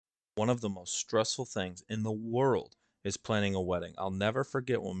one of the most stressful things in the world is planning a wedding. I'll never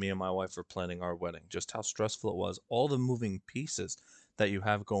forget when me and my wife were planning our wedding, just how stressful it was, all the moving pieces that you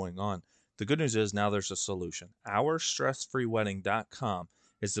have going on. The good news is now there's a solution. OurStressFreeWedding.com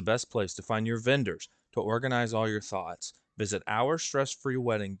is the best place to find your vendors to organize all your thoughts. Visit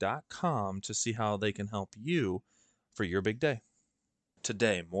OurStressFreeWedding.com to see how they can help you for your big day.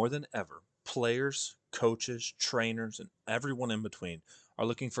 Today, more than ever, players, coaches, trainers, and everyone in between are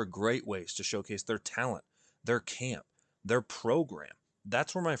looking for great ways to showcase their talent, their camp, their program.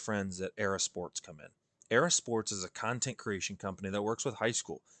 That's where my friends at Era Sports come in. Era Sports is a content creation company that works with high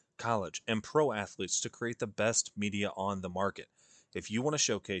school, college, and pro athletes to create the best media on the market. If you want to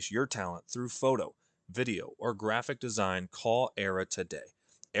showcase your talent through photo, video, or graphic design, call Era today.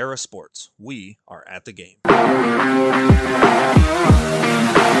 Era Sports, we are at the game.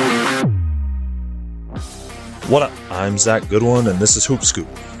 What up? I'm Zach Goodwin, and this is Hoop Scoop,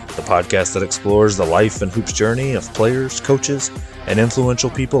 the podcast that explores the life and hoops journey of players, coaches, and influential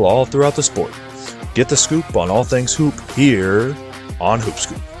people all throughout the sport. Get the scoop on all things hoop here on Hoop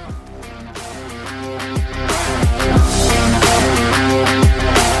Scoop.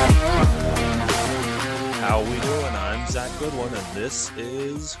 How we doing? I'm Zach Goodwin, and this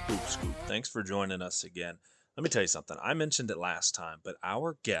is Hoop Scoop. Thanks for joining us again. Let me tell you something. I mentioned it last time, but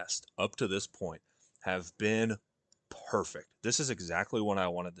our guests up to this point have been perfect. This is exactly what I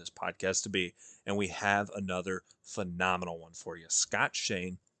wanted this podcast to be, and we have another phenomenal one for you. Scott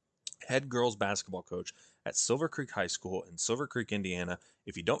Schoen, head girls basketball coach at Silver Creek High School in Silver Creek, Indiana.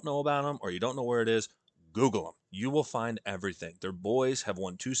 If you don't know about them or you don't know where it is, Google them. You will find everything. Their boys have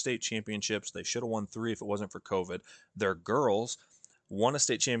won 2 state championships. They should have won 3 if it wasn't for COVID. Their girls won a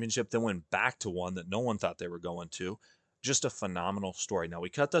state championship, then went back to one that no one thought they were going to. Just a phenomenal story. Now, we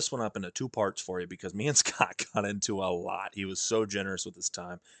cut this one up into 2 parts for you because me and Scott got into a lot. He was so generous with his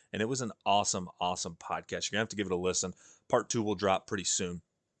time, and it was an awesome, awesome podcast. You're going to have to give it a listen. Part 2 will drop pretty soon.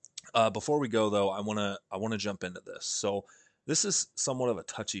 Before we go, though, I want to jump into this. So this is somewhat of a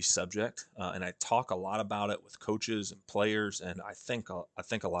touchy subject, and I talk a lot about it with coaches and players, and I think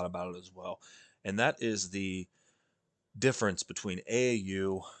a lot about it as well. And that is the difference between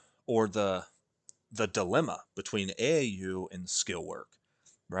AAU or the dilemma between AAU and skill work,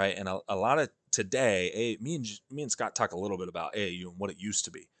 right? And a lot of today, me and Scott talk a little bit about AAU and what it used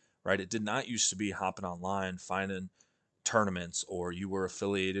to be, right? It did not used to be hopping online, finding tournaments, or you were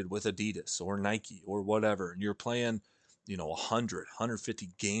affiliated with Adidas or Nike or whatever, and you're playing, 150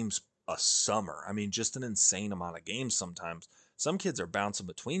 games a summer. I mean, just an insane amount of games sometimes. Some kids are bouncing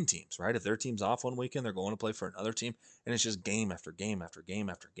between teams, right? If their team's off one weekend, they're going to play for another team, and it's just game after game after game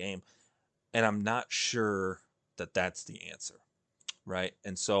after game. And I'm not sure that that's the answer, right?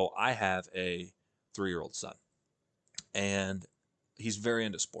 And so I have a 3-year-old son, and he's very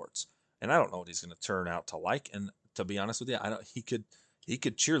into sports. And I don't know what he's going to turn out to like. And to be honest with you, I don't. He could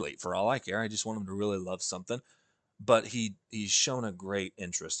cheerlead for all I care. I just want him to really love something. But he's shown a great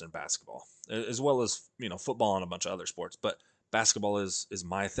interest in basketball, as well as football and a bunch of other sports. But basketball is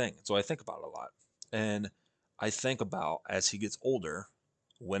my thing, so I think about it a lot. And I think about, as he gets older,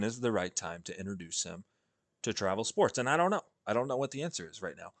 when is the right time to introduce him to travel sports? And I don't know. I don't know what the answer is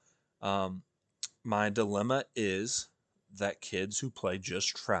right now. My dilemma is that kids who play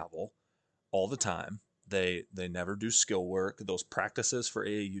just travel all the time. They never do skill work. Those practices for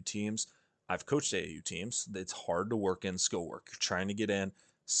AAU teams, I've coached AAU teams. It's hard to work in skill work. You're trying to get in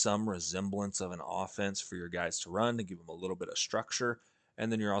some resemblance of an offense for your guys to run, to give them a little bit of structure. And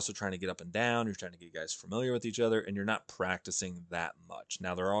then you're also trying to get up and down. You're trying to get guys familiar with each other, and you're not practicing that much.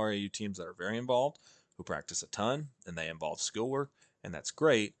 Now, there are AAU teams that are very involved, who practice a ton, and they involve skill work, and that's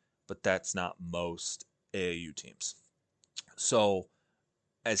great, but that's not most AAU teams. So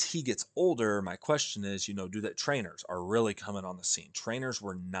as he gets older, my question is, do that trainers are really coming on the scene. Trainers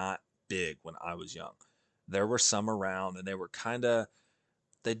were not big when I was young. There were some around, and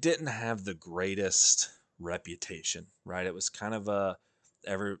they didn't have the greatest reputation, right? It was kind of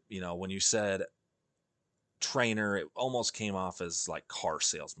when you said trainer, it almost came off as like car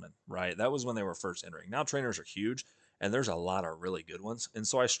salesman, right? That was when they were first entering. Now trainers are huge, and there's a lot of really good ones. And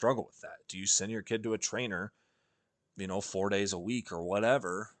so I struggle with that. Do you send your kid to a trainer, 4 days a week or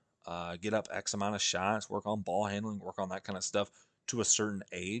whatever, get up X amount of shots, work on ball handling, work on that kind of stuff to a certain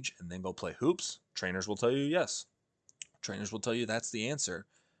age, and then go play hoops? Trainers will tell you yes. Trainers will tell you that's the answer.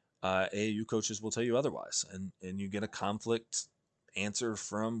 AAU coaches will tell you otherwise, and you get a conflict answer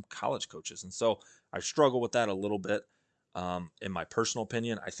from college coaches. And so I struggle with that a little bit. In my personal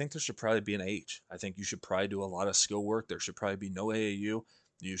opinion, I think there should probably be an age. I think you should probably do a lot of skill work. There should probably be no AAU.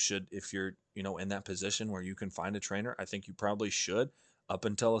 You should, if you're, in that position where you can find a trainer, I think you probably should. up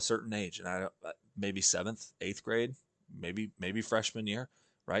until a certain age, and maybe seventh, eighth grade, maybe freshman year,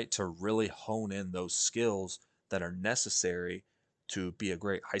 right? To really hone in those skills that are necessary to be a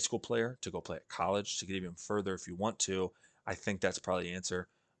great high school player, to go play at college, to get even further if you want to. I think that's probably the answer.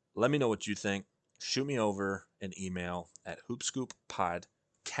 Let me know what you think. Shoot me over an email at hoopscooppodcast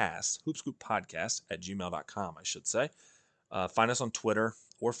at gmail.com, I should say. Find us on Twitter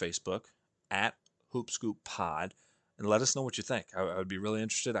or Facebook at hoopscooppod and let us know what you think. I would be really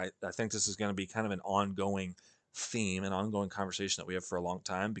interested. I think this is going to be kind of an ongoing theme, an ongoing conversation that we have for a long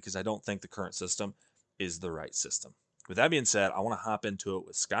time, because I don't think the current system is the right system. With that being said, I want to hop into it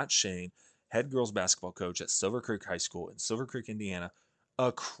with Scott Schoen, head girls basketball coach at Silver Creek High School in Silver Creek, Indiana.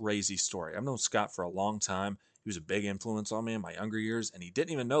 A crazy story. I've known Scott for a long time. He was a big influence on me in my younger years, and he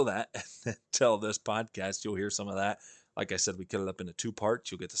didn't even know that until this podcast. You'll hear some of that. Like I said, we cut it up into 2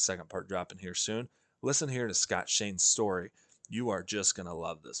 parts. You'll get the second part dropping here soon. Listen here to Scott Schoen's story. You are just going to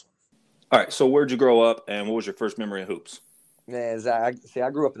love this one. All right, so where'd you grow up, and what was your first memory of hoops? Man, I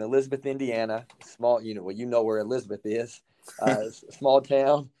grew up in Elizabeth, Indiana. Small, you know where Elizabeth is. Small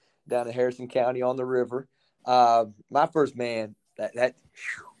town down in Harrison County on the river. My first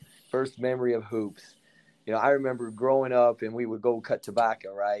first memory of hoops. You know, I remember growing up, and we would go cut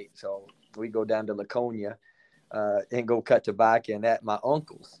tobacco, right? So we go down to Laconia and go cut tobacco, and at my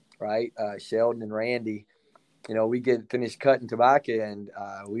uncle's, right? Sheldon and Randy. You know, we get finished cutting tobacco, and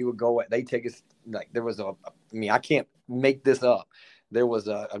we would go. They take us like there was I can't make this up. There was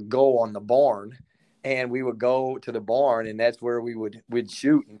a goal on the barn, and we would go to the barn, and that's where we'd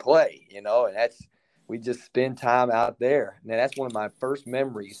shoot and play. You know, and we just spend time out there. And that's one of my first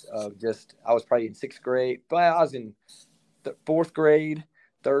memories of just. I was probably in 6th grade, but I was in 4th grade,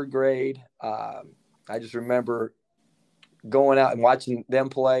 3rd grade. I just remember going out and watching them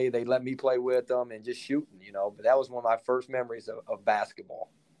play. They let me play with them and just shooting, you know. But that was one of my first memories of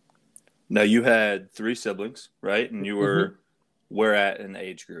basketball. Now, you had 3 siblings, right? And you were where at in the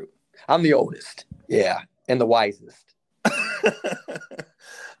age group? I'm the oldest, yeah, and the wisest.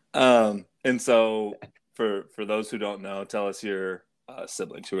 And so for those who don't know, tell us your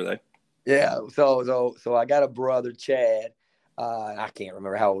siblings. Who are they? Yeah, so I got a brother, Chad. I can't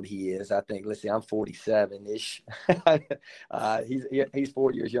remember how old he is. I think, let's see, I'm 47-ish. He's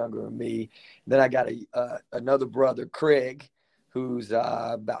 4 years younger than me. Then I got another brother, Craig, who's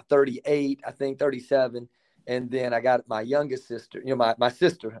about 38, I think 37. And then I got my youngest sister, you know, my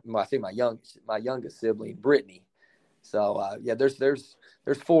sister, I say my youngest sibling, Brittany. So yeah, there's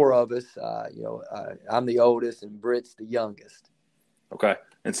 4 of us. I'm the oldest and Britt's the youngest. Okay.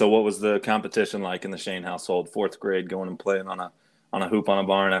 And so what was the competition like in the Shane household, 4th grade, going and playing on a hoop on a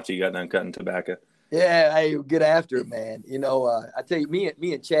barn after you got done cutting tobacco? Yeah, hey, get after it, man. You know, I tell you, me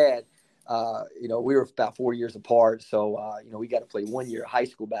and Chad, you know, we were about 4 years apart. So, you know, we got to play 1 year of high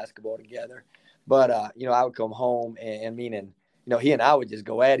school basketball together. But, you know, I would come home and you know, he and I would just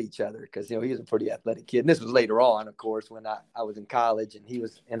go at each other because, you know, he was a pretty athletic kid. And this was later on, of course, when I was in college and he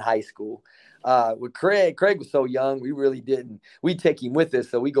was in high school. With Craig was so young, we really didn't. We'd take him with us,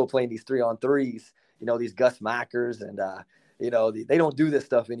 so we go playing these 3-on-3s, you know, these Gus Mackers, and, you know, they don't do this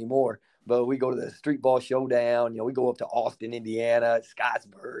stuff anymore. But we go to the street ball showdown. You know, we go up to Austin, Indiana,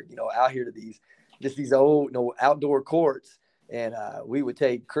 Scottsburg, you know, out here to these old, you know, outdoor courts. And we would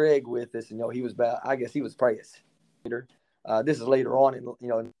take Craig with us. And, you know, he was probably a skater. This is later on,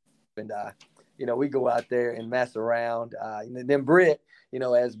 you know, we go out there and mess around. And then Britt, you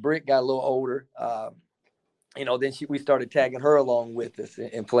know, as Britt got a little older, you know, then we started tagging her along with us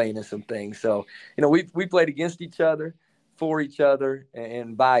and playing in some things. So, you know, we played against each other, for each other,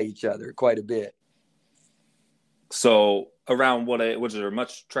 and by each other quite a bit. So around what age, was there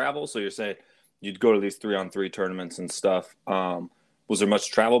much travel? So you're saying you'd go to these 3-on-3 tournaments and stuff. Was there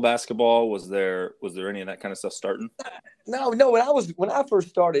much travel basketball? Was there any of that kind of stuff starting? No. When I first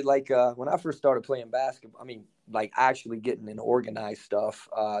started playing basketball, I mean, like actually getting into organized stuff.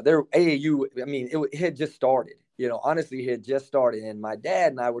 AAU, I mean, it had just started. You know, honestly, it had just started. And my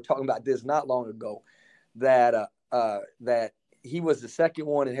dad and I were talking about this not long ago, that he was the second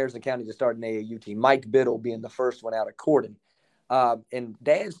one in Harrison County to start an AAU team. Mike Biddle being the first one out of Corden. And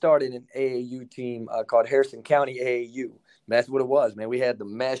Dad started an AAU team called Harrison County AAU. That's what it was, man. We had the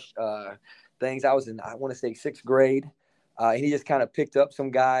mesh things. I was in, I want to say, 6th grade. And he just kind of picked up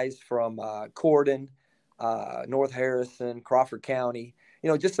some guys from Corden, North Harrison, Crawford County, you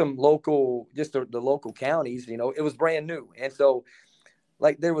know, just some local, just the local counties. You know, it was brand new. And so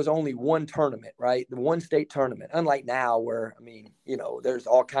like there was only one tournament, right? The one state tournament. Unlike now, where I mean, there's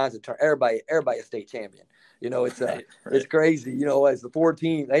all kinds of everybody a state champion. Right. It's crazy. As the 4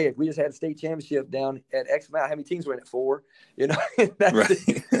 teams, hey, if we just had a state championship down at X amount, how many teams were in it? 4. That's Right.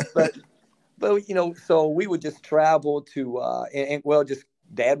 it. But so we would just travel to just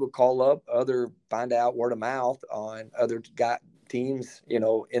Dad would call up find out word of mouth on other teams,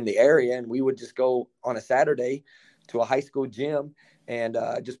 in the area, and we would just go on a Saturday to a high school gym and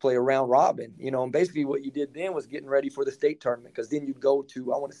just play a round robin, and basically what you did then was getting ready for the state tournament, because then you'd go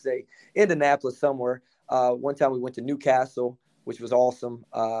to, I want to say, Indianapolis somewhere. One time we went to Newcastle, which was awesome.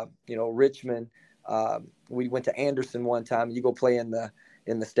 Richmond. We went to Anderson one time. You go play in the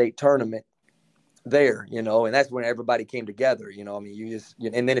state tournament there, and that's when everybody came together. I mean,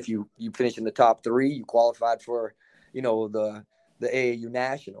 and then if you finish in the top 3, you qualified for, the AAU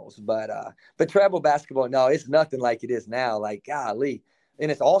nationals. But travel basketball, no, it's nothing like it is now. Like, golly, and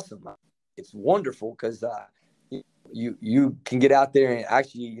it's awesome. It's wonderful because you can get out there and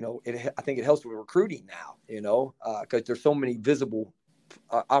actually, I think it helps with recruiting now, because there's so many visible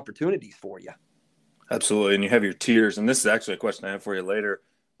opportunities for you. Absolutely. And you have your tiers. And this is actually a question I have for you later.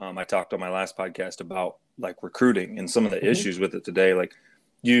 I talked on my last podcast about like recruiting and some of the issues with it today. Like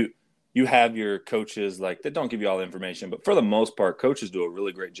you have your coaches like that don't give you all the information, but for the most part, coaches do a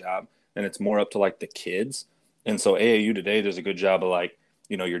really great job, and it's more up to like the kids. And so AAU today does a good job of like,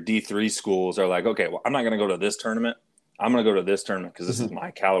 your D3 schools are like, okay, well, I'm not going to go to this tournament. I'm going to go to this tournament because this is my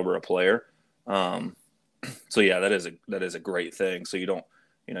caliber of player. So yeah, that is a great thing. So you don't,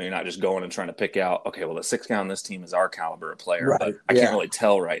 you're not just going and trying to pick out, okay, well, the 6th guy on this team is our caliber of player, right. but I can't really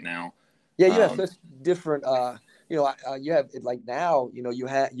tell right now. Yeah, you have such different, you have like now, you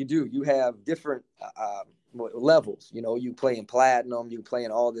have different levels. You play in platinum, you play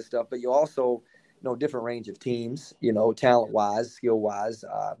in all this stuff, but you also, different range of teams, talent wise, skill wise.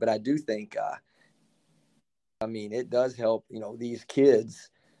 But I do think, it does help, these kids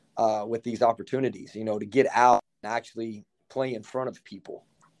with these opportunities, to get out and actually play in front of people.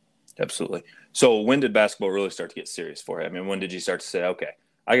 Absolutely. So when did basketball really start to get serious for you? I mean, when did you start to say, okay,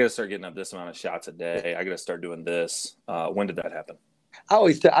 I got to start getting up this amount of shots a day. I got to start doing this. When did that happen? I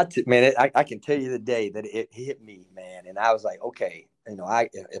always tell, I can tell you the day that it hit me, man. And I was like, okay,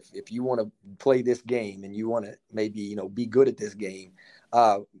 if you want to play this game and you want to maybe, be good at this game,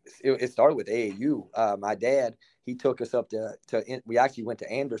 it started with AAU. My dad, he took us up we actually went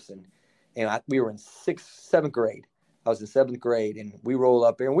to Anderson, and we were in 7th grade. I was in 7th grade, and we roll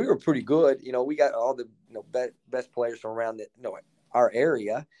up there, and we were pretty good. We got all the best players from around our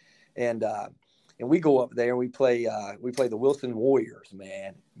area, and we go up there and we play the Wilson Warriors,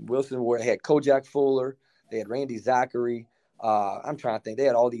 man. Wilson Warriors had Kojak Fuller, they had Randy Zachary. I'm trying to think, they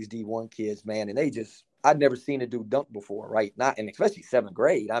had all these D1 kids, man, and I'd never seen a dude dunk before, right? And especially 7th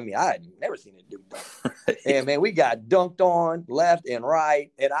grade. I mean, I had never seen a dude dunk. Right. And man, we got dunked on left and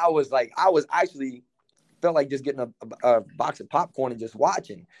right, and I was actually felt like just getting a box of popcorn and just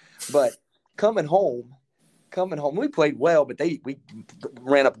watching. But coming home, we played well, but we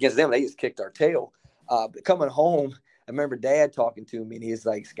ran up against them. They just kicked our tail. But coming home, I remember Dad talking to me, and he's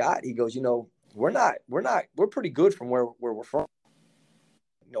like, Scott, he goes, we're pretty good from where we're from.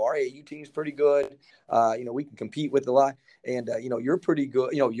 Our AAU team's pretty good. We can compete with a lot, and you're pretty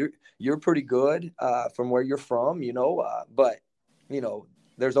good. You're pretty good from where you're from. But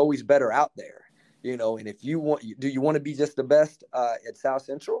there's always better out there. And if do you want to be just the best at South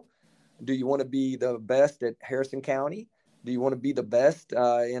Central? Do you want to be the best at Harrison County? Do you want to be the best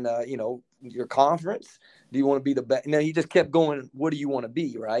in your conference? Do you want to be the best? He just kept going. What do you want to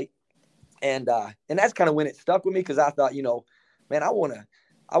be, right? And that's kind of when it stuck with me, because I thought, man, I want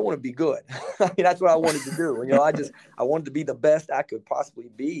to be good. I mean, that's what I wanted to do. I wanted to be the best I could possibly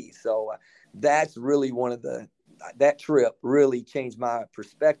be. So that's really that trip really changed my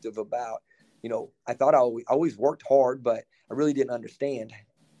perspective about. I thought I always worked hard, but I really didn't understand.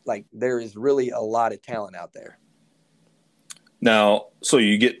 Like, there is really a lot of talent out there. Now, so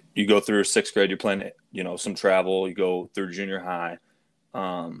you go through 6th grade, you're playing, some travel, you go through junior high,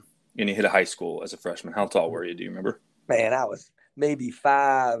 and you hit a high school as a freshman. How tall were you? Do you remember? Man, I was maybe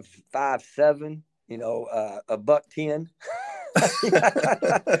 5'7", $110.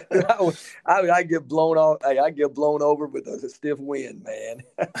 I get blown off. I get blown over with a stiff wind, man.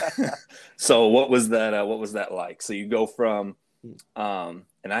 So what was that like? So you go from, and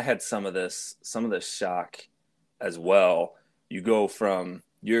I had some of this shock as well. You go from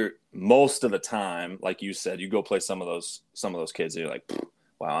most of the time, like you said, you go play some of those kids, and you're like,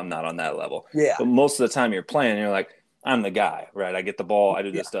 wow, I'm not on that level. Yeah. But most of the time you're playing, you're like, I'm the guy, right? I get the ball, I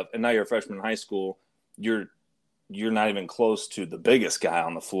do this stuff. And now you're a freshman in high school. You're you're not even close to the biggest guy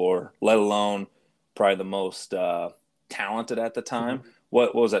on the floor, let alone probably the most talented at the time. Mm-hmm.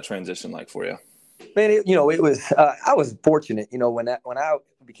 What was that transition like for you? Man, it was. I was fortunate, when I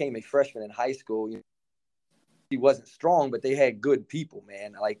became a freshman in high school. He wasn't strong, but they had good people,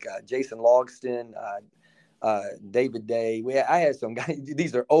 man. Like Jason Logston, David Day. I had some guys.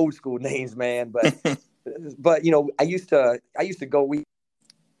 These are old school names, man. But I used to go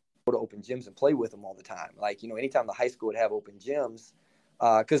to open gyms and play with them all the time. Like anytime the high school would have open gyms,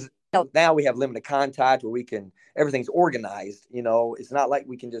 because now we have limited contact where everything's organized. It's not like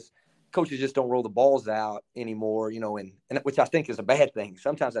we can coaches just don't roll the balls out anymore. And which I think is a bad thing.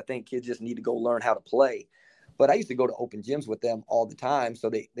 Sometimes I think kids just need to go learn how to play. But I used to go to open gyms with them all the time, so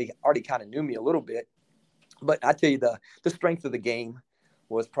they already kind of knew me a little bit. But I tell you, the strength of the game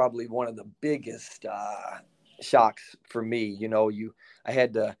was probably one of the biggest shocks for me. I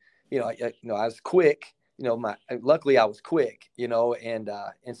had to, I was quick. Luckily I was quick. And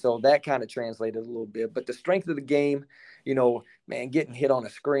so that kind of translated a little bit. But the strength of the game, man, getting hit on a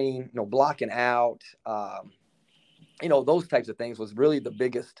screen, blocking out, those types of things was really the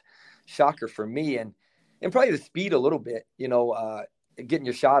biggest shocker for me. And probably the speed a little bit, getting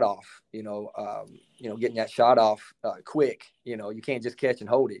your shot off, getting that shot off quick. You can't just catch and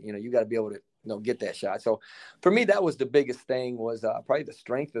hold it. You got to be able to, get that shot. So for me, that was the biggest thing was probably the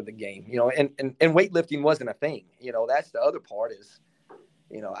strength of the game, and weightlifting wasn't a thing. That's the other part is,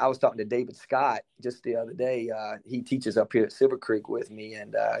 I was talking to David Scott just the other day. He teaches up here at Silver Creek with me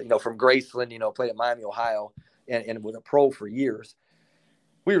and, from Graceland, played at Miami, Ohio and was a pro for years.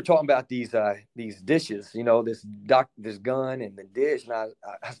 We were talking about these dishes, this gun and the dish. And I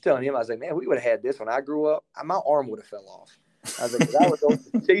was telling him, I was like, man, we would have had this when I grew up. My arm would have fell off. I was like, I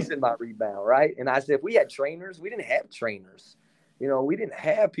was chasing my rebound, right? And I said, if we had trainers, we didn't have trainers. We didn't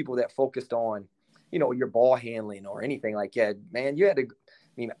have people that focused on, your ball handling or anything like that. Man, you had to,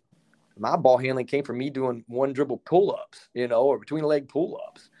 my ball handling came from me doing one dribble pull-ups, or between leg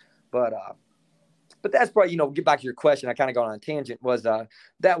pull-ups. But that's probably, get back to your question. I kind of got on a tangent. Was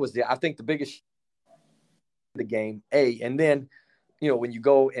that was I think the biggest the game. And then, when you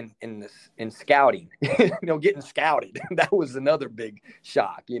go in scouting, getting scouted, that was another big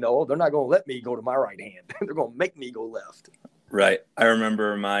shock. They're not going to let me go to my right hand. They're going to make me go left. Right. I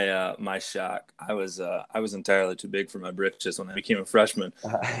remember my shock. I was entirely too big for my britches when I became a freshman,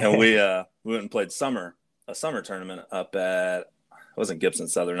 and we went and played a summer tournament up at, it wasn't Gibson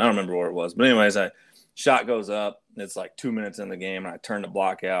Southern. I don't remember where it was, but anyways, shot goes up. It's like 2 minutes in the game, and I turn the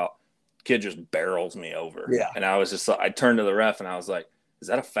block out. Kid just barrels me over. Yeah. And I turned to the ref, and I was like, "Is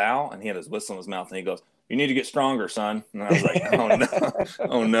that a foul?" And he had his whistle in his mouth, and he goes, "You need to get stronger, son." And I was like, "Oh no,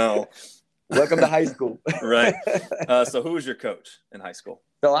 oh no." Welcome to high school. Right. So who was your coach in high school?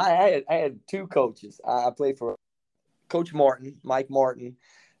 So I had two coaches. I played for Coach Martin, Mike Martin.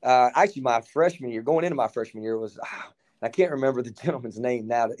 Actually, my freshman year, going into my freshman year, was I can't remember the gentleman's name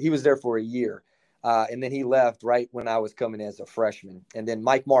now. He was there for a year, and then he left right when I was coming as a freshman. And then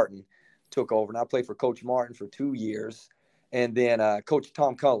Mike Martin took over, and I played for Coach Martin for 2 years. And then Coach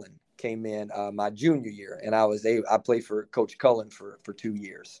Tom Cullen came in my junior year, and I played for Coach Cullen for 2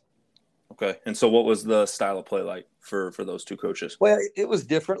 years. Okay. And so what was the style of play like for those two coaches? Well, it was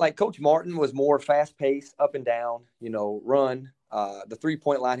different. Like Coach Martin was more fast-paced, up and down, run. The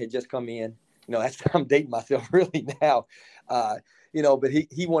three-point line had just come in. I'm dating myself really now. But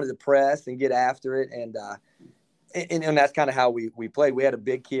he wanted to press and get after it. And that's kind of how we played. We had a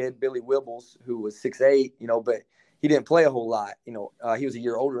big kid, Billy Wibbles, who was 6'8", but he didn't play a whole lot. He was a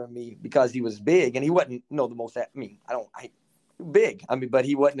year older than me because he was big, and he wasn't, the most, big. But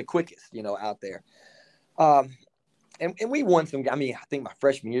he wasn't the quickest, out there. And we won some. I think my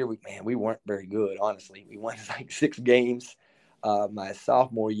freshman year, we weren't very good. Honestly, we won like 6 games. My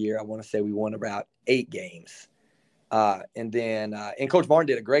sophomore year, I want to say we won about 8 games. And then Coach Martin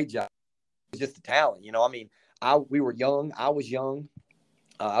did a great job. It was just the talent, we were young. I was young.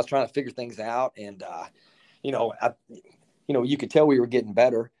 I was trying to figure things out, and you could tell we were getting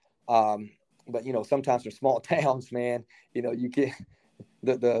better. But sometimes in small towns, man, you get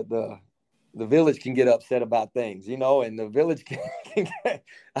the village can get upset about things, and the village can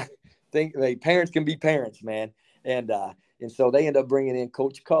I think parents can be parents, man, and so they end up bringing in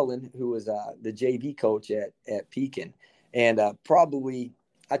Coach Cullen, who was the JV coach at Pekin, and probably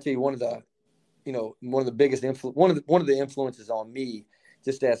I tell you one of the biggest one of the influences on me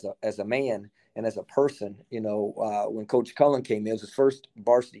just as a man and as a person, when Coach Cullen came in, it was his first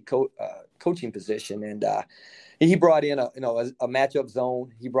varsity coaching position, and he brought in a matchup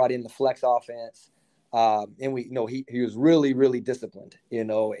zone. He brought in the flex offense, and he was really, really disciplined,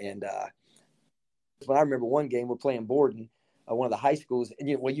 and when I remember one game we're playing Borden, one of the high schools, and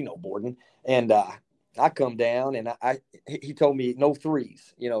you know Borden, and I come down and he told me no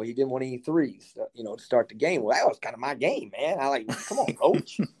threes. You know, he didn't want any threes. To start the game. Well, that was kind of my game, man. I like, come on,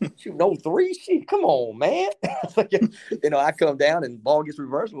 coach, shoot no threes. Shit, come on, man. I come down and ball gets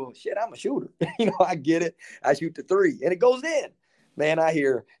reversed. Well, shit, I'm a shooter. I get it. I shoot the three and it goes in. Man, I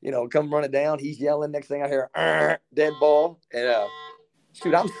hear come running down. He's yelling. Next thing I hear, dead ball, and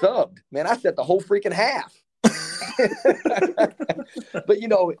shoot, I'm subbed. Man, I set the whole freaking half. But he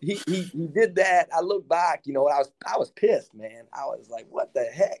did that. I look back, I was pissed, man. I was like, what the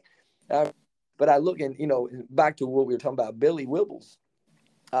heck? But I look and back to what we were talking about, Billy Wibbles.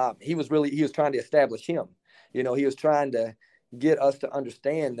 He was trying to establish him. He was trying to get us to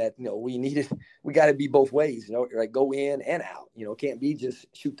understand that we got to be both ways. Like go in and out. Can't be just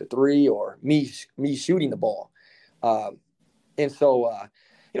shoot the three or me shooting the ball. And so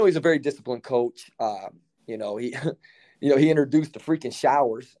he's a very disciplined coach. He he introduced the freaking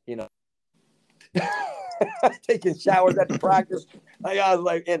showers, taking showers after practice. I was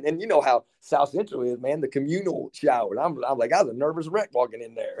like, and you know how South Central is, man, the communal showers. I'm like, I was a nervous wreck walking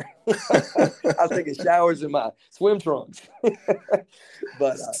in there. I was taking showers in my swim trunks.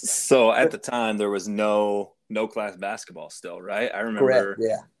 But so at the time there was no class basketball still, right? I remember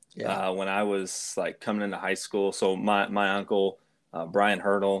correct. Yeah. When I was like coming into high school. So my uncle, Brian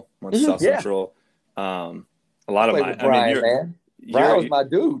Hurdle, went to South Central. A lot of my, Brian, man. Brian was my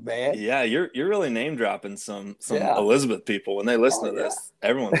dude, man. Yeah, you're really name dropping some Elizabeth people when they listen to this.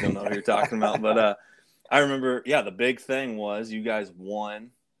 Everyone's gonna know who you're talking about. But I remember, the big thing was you guys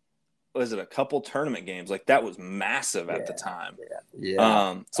won. Was it a couple tournament games? Like that was massive at the time.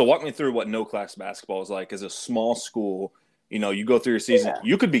 Yeah. So walk me through what no class basketball was like. As a small school, you go through your season.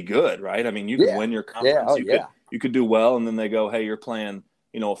 You could be good, right? I mean, you could win your conference. You could do well, and then they go, hey, you're playing.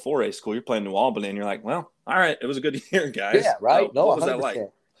 A 4A school, you're playing New Albany, and you're like, well, all right, it was a good year, guys. Yeah, right. What was that like?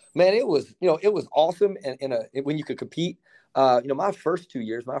 Man, it was awesome, and when you could compete. My first 2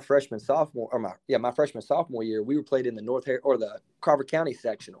 years, my freshman sophomore year, we were played in the the Crawford County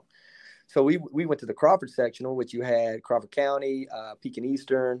sectional. So we went to the Crawford sectional, which you had Crawford County, Pekin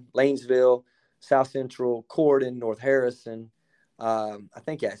Eastern, Lanesville, South Central, Corden, North Harrison. I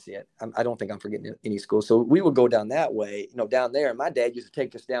think that's it. I don't think I'm forgetting any school. So we would go down that way, down there. And my dad used to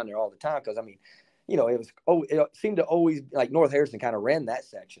take us down there all the time because, it seemed to always like North Harrison kind of ran that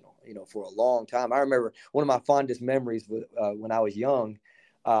sectional, for a long time. I remember one of my fondest memories when I was young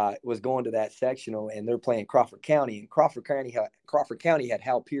was going to that sectional, and they're playing Crawford County. And Crawford County had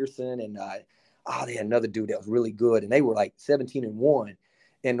Hal Pearson, and they had another dude that was really good. And they were like 17-1.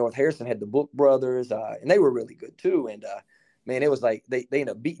 And North Harrison had the Book brothers, and they were really good too. And man, it was like they ended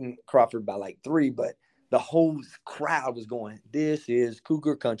up beating Crawford by like 3, but the whole crowd was going, this is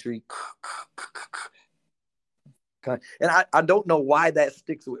Cougar country. And I don't know why that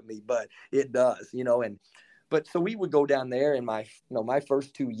sticks with me, but it does, but so we would go down there in my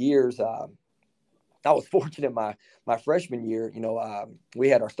first 2 years. I was fortunate my freshman year, we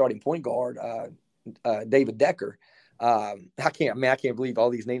had our starting point guard, David Decker. I can't believe all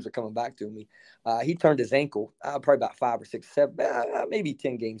these names are coming back to me. He turned his ankle probably about 5 or 6, 7, maybe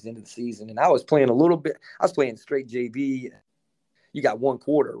 10 games into the season. And I was playing a little bit. I was playing straight JV. You got 1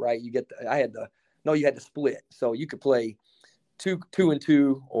 quarter, right? You had to split. So you could play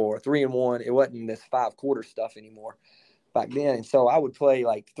 2-2 or 3-1. It wasn't this 5 quarter stuff anymore back then. And so I would play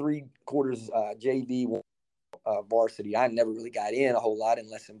like 3 quarters JV, varsity. I never really got in a whole lot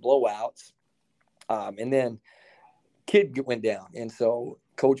unless in blowouts. And then kid went down, and so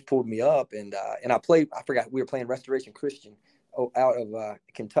coach pulled me up, and I played. I forgot we were playing Restoration Christian out of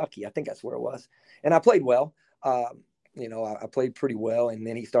Kentucky. I think that's where it was, and I played well. I played pretty well, and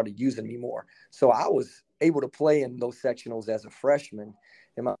then he started using me more. So I was able to play in those sectionals as a freshman.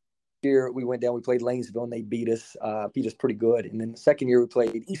 In my year, we went down. We played Lanesville, and they beat us pretty good. And then the second year, we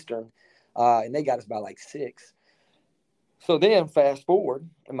played Eastern, and they got us by like 6. So then fast forward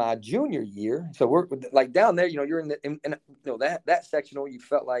in my junior year. So we're like down there, you're in that sectional, you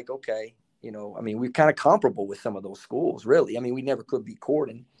felt like, okay, we're kind of comparable with some of those schools, really. We never could beat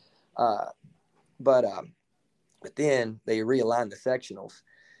Corden. But then they realigned the sectionals.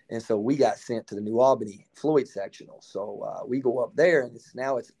 And so we got sent to the New Albany Floyd sectional. So we go up there, and it's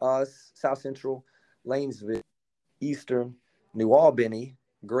us, South Central, Lanesville, Eastern, New Albany,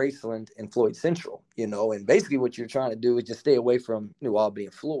 Graceland, and Floyd Central, and basically what you're trying to do is just stay away from New Albany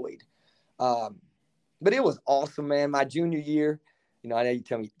and Floyd. But it was awesome, man. My junior year, I know you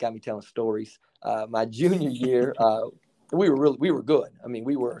got me telling stories. My junior year, we were good.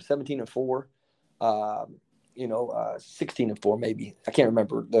 We were 17-4. 16-4 maybe. I can't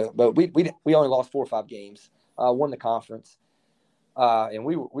remember but we only lost 4 or 5 games. Won the conference. And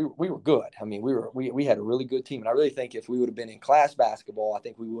we were good. I mean, we had a really good team, and I really think if we would have been in class basketball, I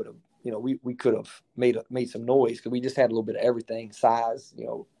think we would have, we could have made some noise because we just had a little bit of everything: size,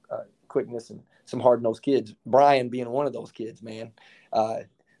 quickness, and some hard nosed kids. Brian being one of those kids, man.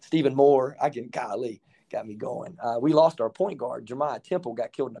 Stephen Moore, got me going. We lost our point guard, Jeremiah Temple,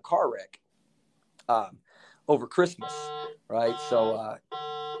 got killed in a car wreck over Christmas, right? So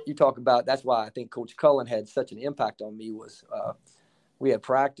you talk about, that's why I think Coach Cullen had such an impact on me was we had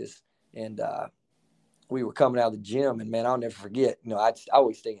practice and we were coming out of the gym, and man, I'll never forget, I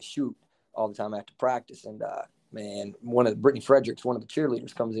always stay and shoot all the time after practice. And man, Brittany Fredericks, one of the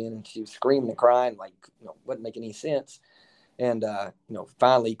cheerleaders, comes in and she was screaming and crying, like, wasn't making any sense. And,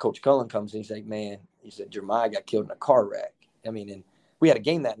 finally Coach Cullen comes in, he's like, man, he said, Jeremiah got killed in a car wreck. I mean, and we had a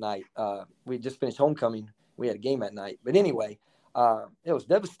game that night. We had just finished homecoming. We had a game that night. But anyway, it was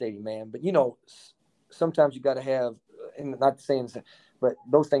devastating, man. But, sometimes you got to have, and not saying, but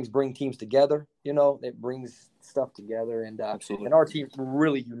those things bring teams together, it brings stuff together. And and our team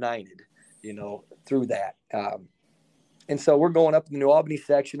really united, through that. And so we're going up in the New Albany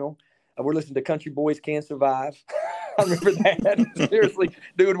sectional. We're listening to Country Boys Can't Survive. I remember that. Seriously,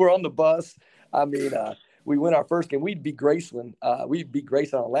 dude, we're on the bus. I mean, we win our first game. We beat Graceland. We beat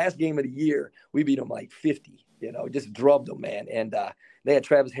Graceland on the last game of the year. We beat them like 50, just drubbed them, man. And they had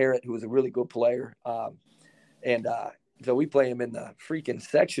Travis Harrett, who was a really good player. So we play him in the freaking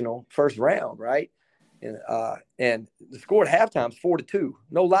sectional first round, right? And the score at halftime is 4-2.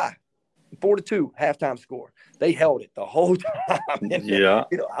 No lie. 4-2 halftime score. They held it the whole time. And, yeah.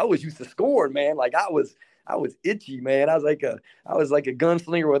 I was used to scoring, man. Like I was itchy, man. I was like a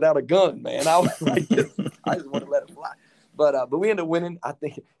gunslinger without a gun, man. I was like, I just want to let it fly. But we ended up winning, I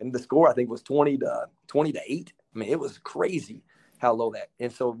think, and the score I think was 20-8. I mean, it was crazy how low that.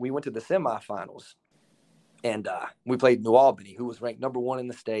 And so we went to the semifinals, and we played New Albany, who was ranked number 1 in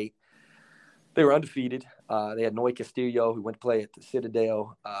the state. They were undefeated. They had Noe Castillo, who went to play at the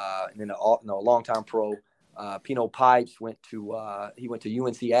Citadel, and then a longtime pro. Pino Pipes went to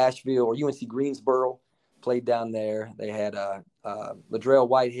UNC Asheville or UNC Greensboro, played down there. They had Ladrell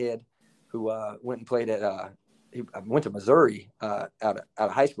Whitehead, who went and played at he went to Missouri out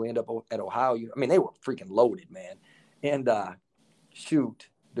of high school, ended up at Ohio. I mean, they were freaking loaded, man. And shoot,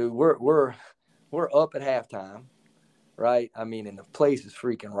 dude, we're up at halftime, right? I mean, and the place is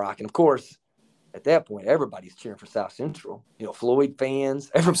freaking rocking. Of course, at that point, everybody's cheering for South Central. Floyd fans,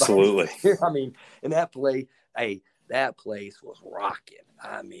 everybody. Absolutely. I mean, in that play, that place was rocking.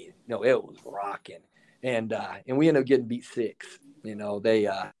 I mean, it was rocking. And we ended up getting beat 6. They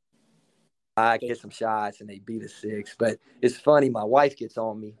I hit some shots and they beat us 6. But it's funny, my wife gets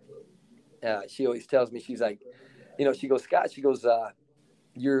on me. She always tells me, she's like, she goes, Scott, she goes,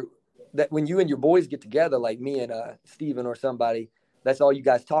 that when you and your boys get together, like me and Steven or somebody, that's all you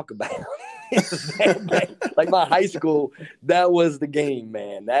guys talk about. Like my high school, that was the game,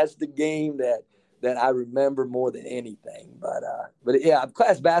 man. That's the game that I remember more than anything. But yeah,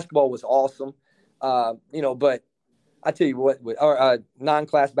 class basketball was awesome. But I tell you what,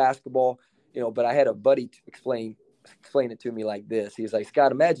 non-class basketball, but I had a buddy to explain it to me like this. He's like,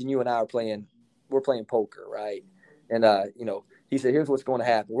 Scott, imagine you and I we're playing poker, right? And he said, here's what's going to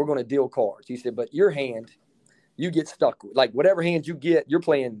happen. We're going to deal cards. He said, but your hand, you get stuck with, like whatever hand you get, you're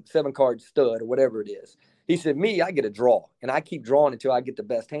playing 7-card stud or whatever it is. He said, me, I get a draw, and I keep drawing until I get the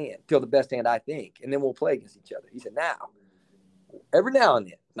best hand, I think, and then we'll play against each other. He said, now, every now and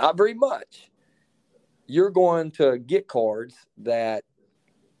then, not very much, you're going to get cards that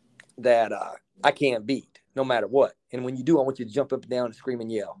I can't beat, no matter what. And when you do, I want you to jump up and down and scream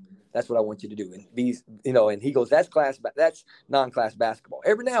and yell. That's what I want you to do. And these, and he goes, that's non-class basketball.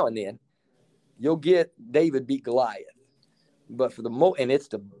 Every now and then, you'll get David beat Goliath, but for the and it's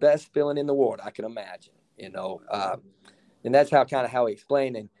the best feeling in the world I can imagine, and that's how he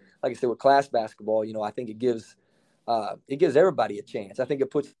explained. And like I said, with class basketball, I think it gives everybody a chance. I think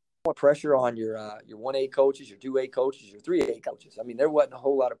it puts more pressure on your 1A coaches, your 2A coaches, your 3A coaches. I mean, there wasn't a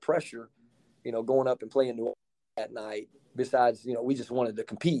whole lot of pressure, going up and playing New Orleans that night. Besides, we just wanted to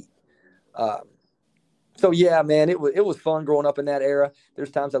compete. So yeah, man, it was fun growing up in that era.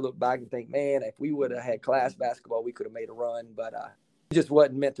 There's times I look back and think, man, if we would have had class basketball, we could have made a run, but it just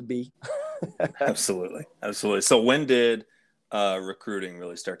wasn't meant to be. Absolutely. So when did recruiting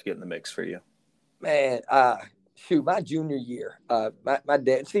really start to get in the mix for you? Man, my junior year, my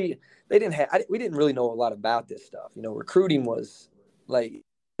dad. See, we didn't really know a lot about this stuff. Recruiting was like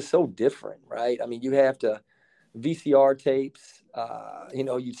so different, right? I mean, you have to VCR tapes.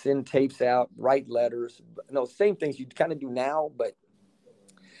 You'd send tapes out, write letters. No, same things you kind of do now, but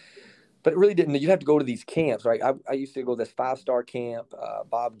it really didn't. You'd have to go to these camps, right? I used to go to this 5-star camp,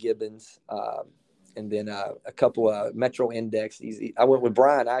 Bob Gibbons, and then a couple Metro Index. I went with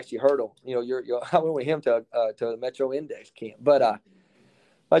Brian. I actually heard him. I went with him to the Metro Index camp. But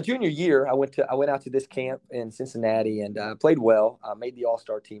my junior year, I went out to this camp in Cincinnati and played well. I made the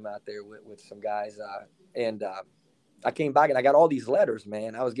All-Star team out there with some guys, and I came back and I got all these letters,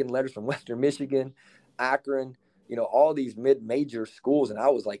 man. I was getting letters from Western Michigan, Akron, all these mid-major schools, and I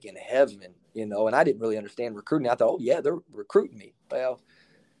was like in heaven, and I didn't really understand recruiting. I thought, oh yeah, they're recruiting me. Well,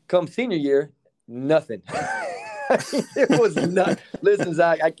 come senior year, nothing. It was not. Listen,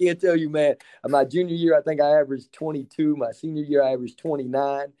 Zach, I can't tell you, man. My junior year, I think I averaged 22. My senior year, I averaged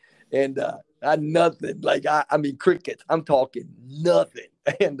 29, and I nothing. Like I mean, crickets. I'm talking nothing,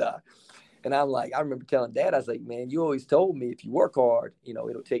 and I'm like, I remember telling Dad, I was like, man, you always told me if you work hard,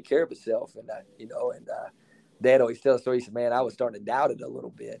 it'll take care of itself, and Dad always tells a story. He said, man, I was starting to doubt it a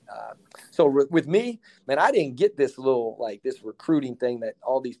little bit. So with me, man, I didn't get this this recruiting thing that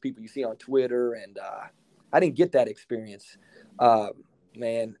all these people you see on Twitter, and I didn't get that experience.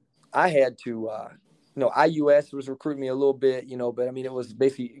 Man, I had to, IUS was recruiting me a little bit, but I mean, it was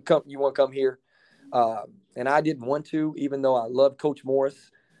basically, you want to come here. And I didn't want to, even though I loved Coach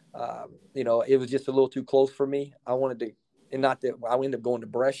Morris. It was just a little too close for me. I wanted to. And not that I ended up going to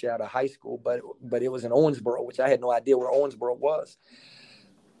Brescia out of high school, but it was in Owensboro, which I had no idea where Owensboro was.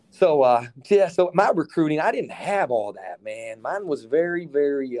 So, so my recruiting, I didn't have all that, man. Mine was very,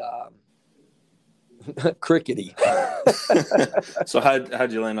 very crickety. So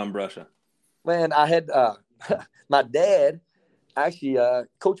how'd you land on Brescia? Man, I had my dad, actually,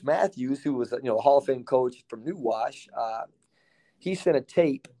 Coach Matthews, who was a Hall of Fame coach from New Wash, he sent a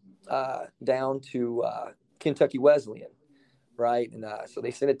tape down to Kentucky Wesleyan. Right. And so they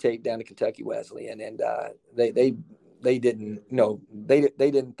sent a tape down to Kentucky Wesleyan, and they didn't,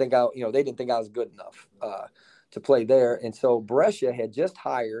 they didn't think I was good enough to play there. And so Brescia had just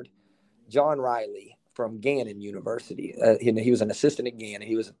hired John Riley from Gannon University. He was an assistant at Gannon.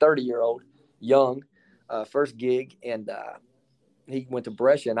 He was a 30-year-old, young, first gig, and he went to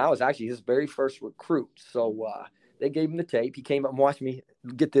Brescia, and I was actually his very first recruit. So they gave him the tape. He came up and watched me.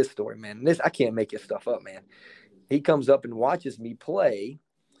 Get this story, man. I can't make this stuff up, man. He comes up and watches me play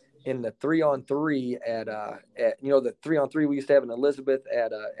in the 3-on-3 at the 3-on-3 we used to have in Elizabeth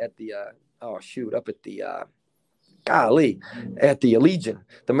at the Legion,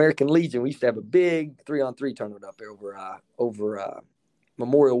 the American Legion. We used to have a big 3-on-3 tournament up there over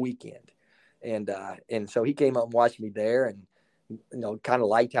Memorial Weekend, and so he came up and watched me there, and kind of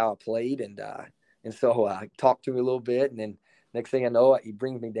liked how I played, and so I talked to me a little bit, and then next thing I know, he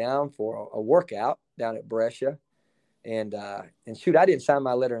brings me down for a workout down at Brescia. And shoot, I didn't sign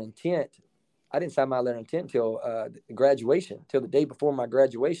my letter of intent. Until graduation, till the day before my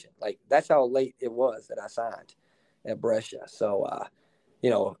graduation. Like, that's how late it was that I signed at Brescia. So,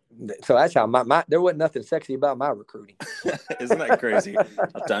 so that's how there wasn't nothing sexy about my recruiting. Isn't that crazy?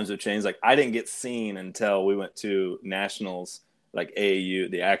 How times have changed. Like, I didn't get seen until we went to nationals, like AAU,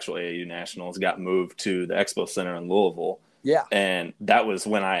 the actual AAU nationals got moved to the Expo Center in Louisville. Yeah. And that was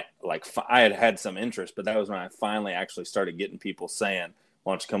when I had some interest, but that was when I finally actually started getting people saying,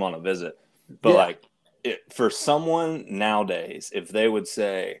 why don't you come on a visit? But for someone nowadays, if they would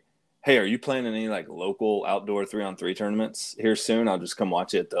say, hey, are you playing in any like local outdoor 3-on-3 tournaments here soon? I'll just come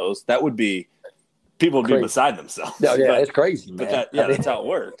watch you at those. That would be, people would be beside themselves. No, yeah, it's crazy, man. But that's how it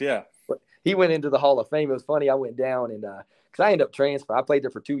worked. Yeah. He went into the Hall of Fame. It was funny. I went down and, cause I ended up transferring. I played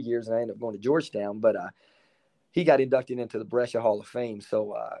there for 2 years and I ended up going to Georgetown, but, he got inducted into the Brescia Hall of Fame.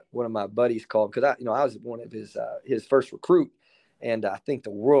 So one of my buddies called, because I was one of his first recruit, and I think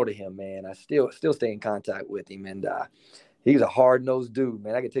the world of him, man. I still stay in contact with him, and he was a hard-nosed dude,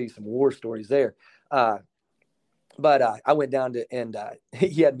 man. I can tell you some war stories there. But I went down to, and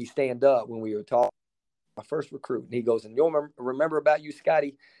he had me stand up when we were talking. My first recruit, and he goes, and you'll remember about you,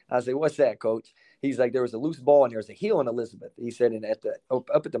 Scotty? I say, what's that, Coach? He's like, there was a loose ball and there was a hill in Elizabeth. He said, and up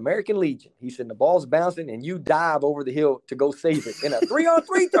at the American Legion, he said, the ball's bouncing and you dive over the hill to go save it in a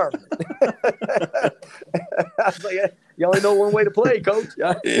 3-on-3 tournament. I was like, you only know one way to play, Coach.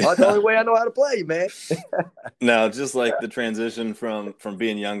 That's the only way I know how to play, man. Now, just like the transition from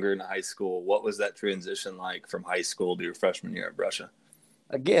being younger in high school, what was that transition like from high school to your freshman year at Brescia?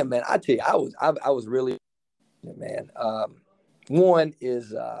 Again, man, I tell you, I was really, man. One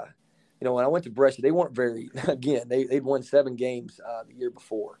is, when I went to Brescia, they weren't very, again, they'd won 7 games the year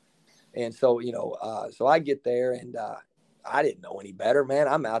before. And so, I get there and I didn't know any better, man.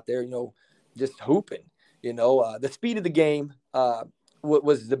 I'm out there, just hooping. The speed of the game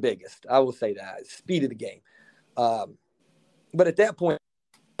was the biggest. I will say that speed of the game. But at that point,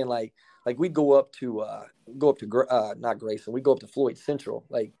 like we'd go up to not Grayson, we go up to Floyd Central.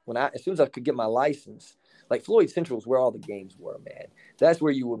 Like as soon as I could get my license, like Floyd Central is where all the games were, man. That's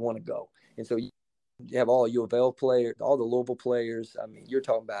where you would want to go. And so you have all U of L players, all the Louisville players. I mean, you're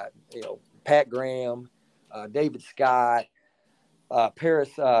talking about Pat Graham, David Scott,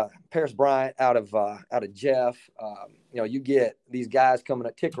 Paris Bryant out of Jeff. You get these guys coming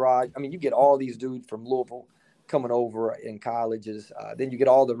at Tick Rod. I mean, you get all these dudes from Louisville coming over in colleges. Then you get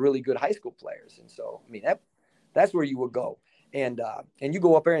all the really good high school players. And so, I mean, that's where you would go. And you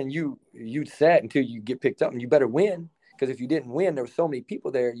go up there and you'd set until you get picked up, and you better win, because if you didn't win, there were so many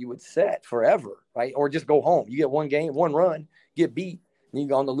people there, you would set forever, right? Or just go home. You get one game, one run, get beat, and you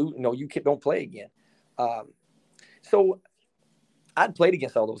go on the loot. You don't play again. So I'd played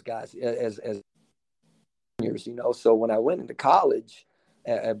against all those guys as years, So when I went into college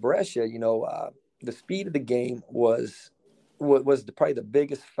at Brescia, the speed of the game was probably the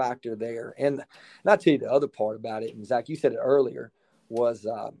biggest factor there. And I'll tell you the other part about it, and Zach, you said it earlier, was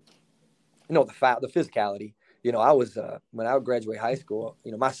the physicality. I was when I would graduate high school,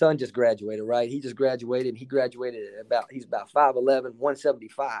 my son just graduated, right? He just graduated, and he's about 5'11",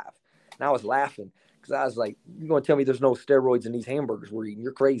 175. And I was laughing because I was like, "You're going to tell me there's no steroids in these hamburgers we're eating?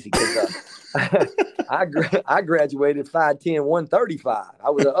 You're crazy." Because I graduated 5'10", 135. I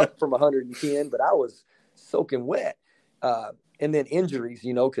was up from 110, but I was soaking wet. And then injuries,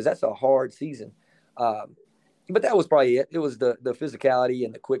 because that's a hard season. But that was probably it. It was the physicality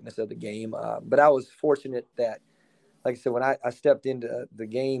and the quickness of the game. But I was fortunate that, like I said, when I stepped into the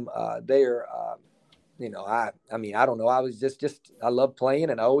game there, I don't know. I was just I loved playing,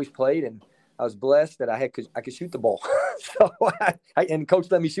 and I always played, and I was blessed that I could shoot the ball. So and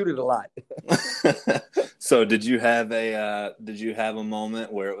coach let me shoot it a lot. So did you have a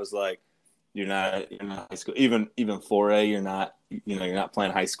moment where it was like, you're not high school, even 4A, you're not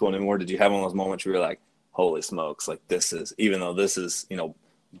playing high school anymore? Did you have one of those moments where you're like, holy smokes, like this is, even though this is,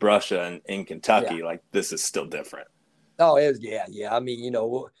 Brescia and in Kentucky, Yeah. like this is still different? Oh, it was, yeah. I mean,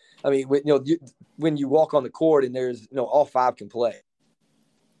 when you walk on the court and there's, all five can play.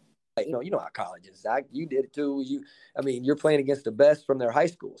 Like, how college is, Zach. You did it too. You're playing against the best from their high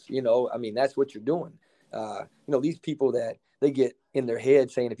schools. That's what you're doing. These people that they get in their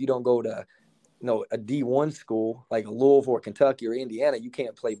head saying if you don't go to, a D1 school like a Louisville or Kentucky or Indiana, you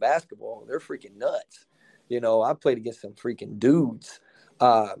can't play basketball. They're freaking nuts. I played against some freaking dudes,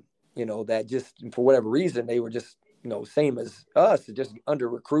 that just for whatever reason they were just, same as us, just under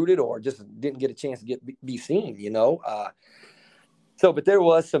recruited or just didn't get a chance to be seen. But there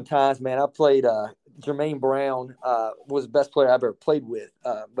was some times, man. I played Jermaine Brown was the best player I've ever played with,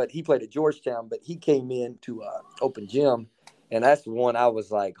 but he played at Georgetown. But he came in to open gym, and that's the one I was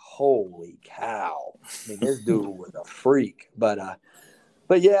like, holy cow! This dude was a freak. But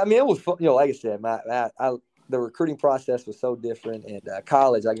yeah, it was fun. Like I said, the recruiting process was so different, and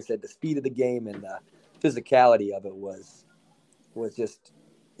college, like I said, the speed of the game and the physicality of it was just,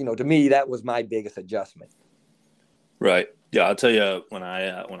 to me, that was my biggest adjustment. Right. Yeah, I'll tell you, when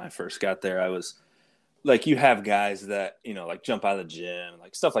I first got there, I was like, you have guys that, like jump out of the gym,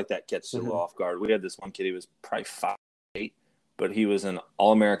 like stuff like that gets you off guard. We had this one kid, he was probably 5'8", but he was an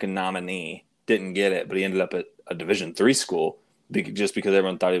All-American nominee, didn't get it, but he ended up at a Division III school just because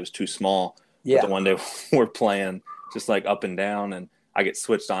everyone thought he was too small. Yeah. But the one day we're playing just like up and down, and I get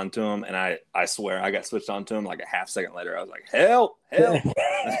switched onto him, and I swear I got switched onto him like a half second later. I was like, help.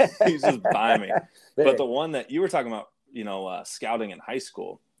 He's just by me. But the one that you were talking about, scouting in high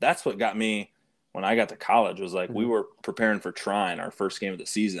school, that's what got me when I got to college. Was like, we were preparing for Trine, our first game of the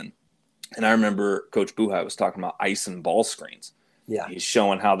season. And I remember Coach Buhai was talking about ice and ball screens. Yeah. He's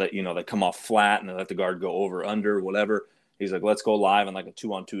showing how that, they come off flat and they let the guard go over, under, whatever. He's like, let's go live in like a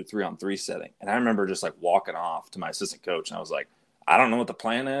 2-on-2, 3-on-3 setting. And I remember just like walking off to my assistant coach, and I was like, I don't know what the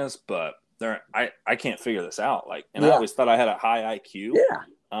plan is, but I can't figure this out. Like, and I always thought I had a high IQ. Yeah.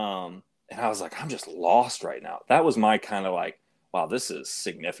 And I was like, I'm just lost right now. That was my kind of like, wow, this is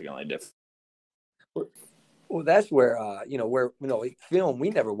significantly different. Well, that's where, film, we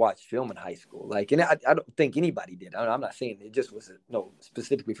never watched film in high school. Like, and I don't think anybody did. I'm not saying it just was,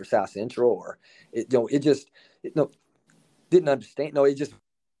 specifically for South Central, or didn't understand. No, it just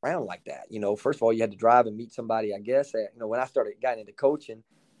around like that. First of all, you had to drive and meet somebody, I guess. When I got into coaching,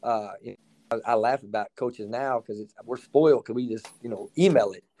 I laugh about coaches now because we're spoiled because we just,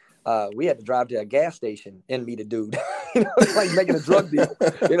 email it. We had to drive to a gas station and meet a dude. It's like making a drug deal.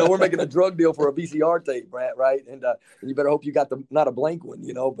 We're making a drug deal for a VCR tape, right? And you better hope you got not a blank one,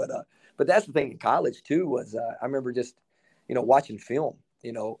 But But that's the thing in college too was I remember just, watching film,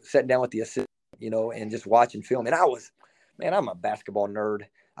 sitting down with the assistant, and just watching film. And I'm a basketball nerd.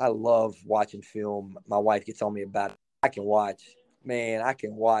 I love watching film. My wife gets on me about it. I can watch I've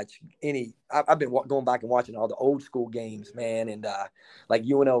been going back and watching all the old school games, man. And like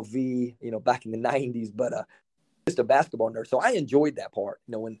UNLV, back in the 90s, but just a basketball nerd. So I enjoyed that part,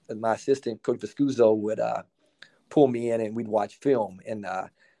 when my assistant Coach Viscuso would pull me in and we'd watch film and,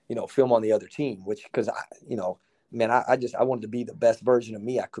 film on the other team, which, cause I wanted to be the best version of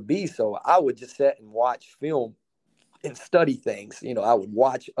me I could be. So I would just sit and watch film and study things. I would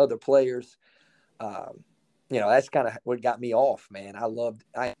watch other players. That's kind of what got me off, man.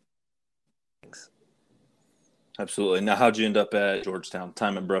 Things. Absolutely. Now, how'd you end up at Georgetown?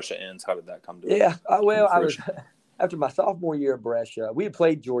 Time in Brescia ends. How did that come to? Yeah, I was after my sophomore year at Brescia. We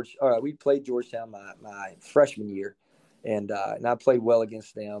played Georgetown my freshman year, and I played well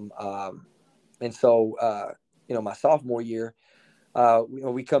against them. And so my sophomore year,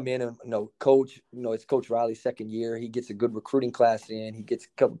 we come in and coach. It's Coach Riley's second year. He gets a good recruiting class in. He gets a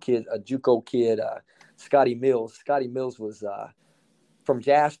couple kids, a JUCO kid, Scotty Mills. Scotty Mills was from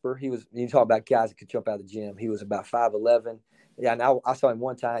Jasper. You talk about guys that could jump out of the gym. He was about 5'11". Yeah, and I saw him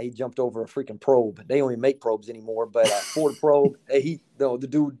one time. He jumped over a freaking probe. They don't even make probes anymore, but Ford probe, the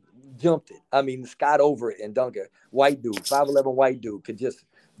dude jumped it. I mean, skied over it and dunked it. White dude, 5'11" white dude could just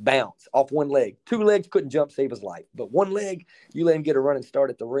bounce off one leg. Two legs couldn't jump, save his life. But one leg, you let him get a running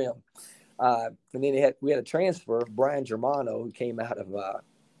start at the rim. And then we had a transfer, Brian Germano, who came out of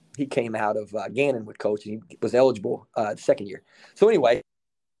Gannon with coach, and he was eligible second year. So anyway,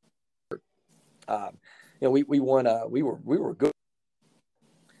 we won. We were good.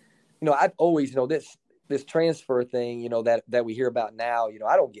 I've always this transfer thing, that we hear about now.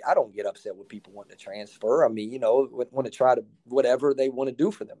 I don't get upset when people want to transfer. I mean, want to try to whatever they want to do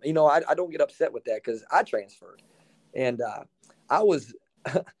for them. I don't get upset with that because I transferred, and I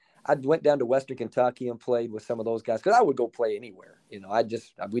went down to Western Kentucky and played with some of those guys because I would go play anywhere.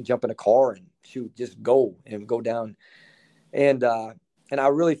 We'd jump in a car and shoot, just go down. And I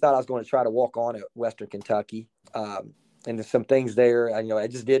really thought I was going to try to walk on at Western Kentucky. And there's some things there, I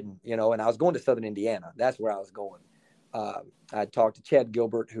just didn't, and I was going to Southern Indiana. That's where I was going. I talked to Chad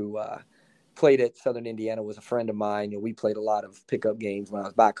Gilbert, who played at Southern Indiana, was a friend of mine. We played a lot of pickup games when I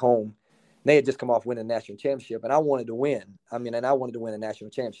was back home. They had just come off winning a national championship, and I wanted to win. I wanted to win a national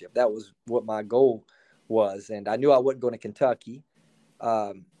championship. That was what my goal was, and I knew I wasn't going to Kentucky,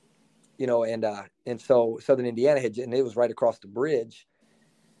 and so Southern Indiana and it was right across the bridge,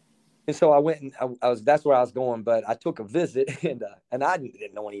 and so I went and that's where I was going. But I took a visit, and I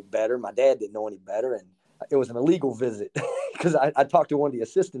didn't know any better. My dad didn't know any better, and it was an illegal visit because I talked to one of the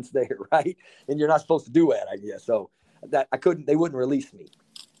assistants there, right? And you're not supposed to do that, I guess. So that they wouldn't release me.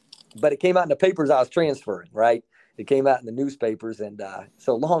 But it came out in the papers I was transferring, right? It came out in the newspapers. And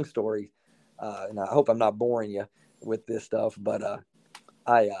so long story, and I hope I'm not boring you with this stuff, but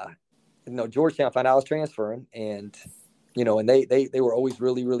Georgetown found out I was transferring, and, and they were always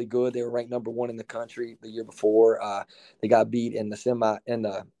really, really good. They were ranked number 1 in the country the year before. They got beat in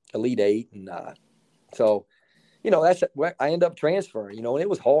the Elite Eight. And so, that's where I ended up transferring, and it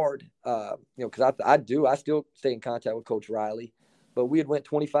was hard, because I still stay in contact with Coach Riley. But we had went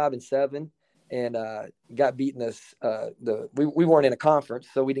 25-7 and got beaten this. We weren't in a conference,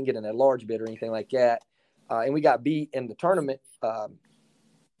 so we didn't get in a large bid or anything like that. And we got beat in the tournament,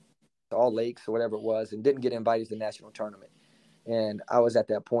 All Lakes or whatever it was, and didn't get invited to the national tournament. And I was at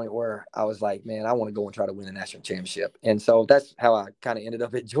that point where I was like, man, I want to go and try to win a national championship. And so that's how I kind of ended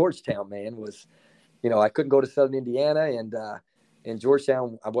up at Georgetown, man, was, I couldn't go to Southern Indiana, and in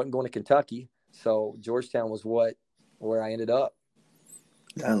Georgetown, I wasn't going to Kentucky. So Georgetown was where I ended up.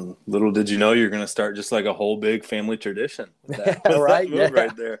 And little did you know you're going to start just like a whole big family tradition. With that right? Move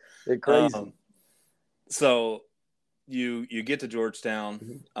right there. It's crazy. So you get to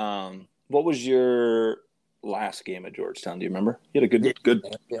Georgetown. What was your last game at Georgetown? Do you remember? You had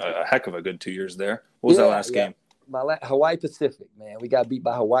a heck of a good 2 years there. What was that last game? Hawaii Pacific, man. We got beat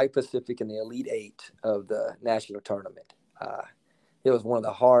by Hawaii Pacific in the Elite Eight of the national tournament. It was one of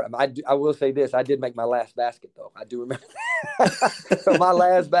the hard. I will say this: I did make my last basket, though. I do remember that. So my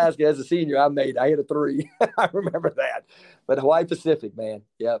last basket as a senior, I hit a 3. I remember that. But Hawaii Pacific, man.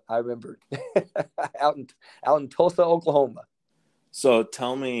 Yep, I remember. out in Tulsa, Oklahoma. So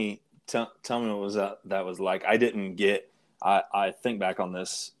tell me what that was like. I didn't get. I think back on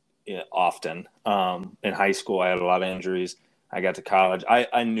this often. In high school, I had a lot of injuries. I got to college.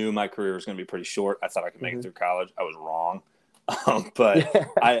 I knew my career was going to be pretty short. I thought I could make it through college. I was wrong. But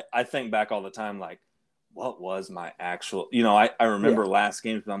I think back all the time, like, what was my actual, I remember last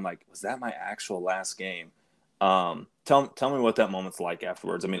game, but I'm like, was that my actual last game? Tell me what that moment's like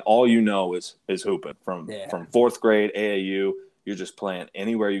afterwards. I mean, all is hooping from fourth grade AAU. You're just playing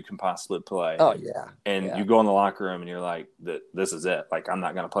anywhere you can possibly play. Oh yeah. And you go in the locker room and you're like, this is it. Like, I'm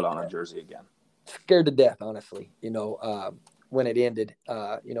not going to put on a jersey again. Scared to death, honestly, when it ended,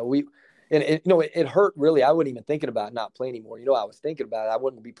 it hurt really. I wasn't even thinking about not playing anymore. I was thinking about it. I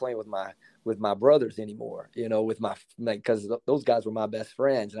wouldn't be playing with my brothers anymore, because those guys were my best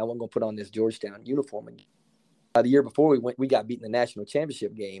friends, and I wasn't going to put on this Georgetown uniform again. The year before we got beat in the national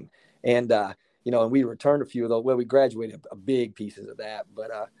championship game, and and we returned a few of those. Well, we graduated a big pieces of that,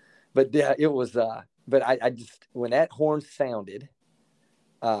 but it was. But I just, when that horn sounded,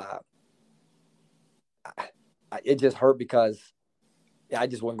 it just hurt because I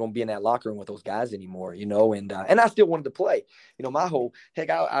just wasn't going to be in that locker room with those guys anymore, and I still wanted to play. My whole heck,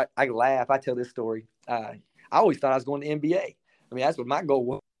 I laugh. I tell this story. I always thought I was going to NBA. I mean, that's what my goal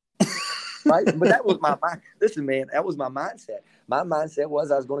was. Right. But that was my mind. Listen, man, that was my mindset. My mindset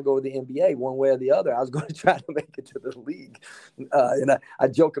was I was going to go to the NBA one way or the other. I was going to try to make it to the league. And I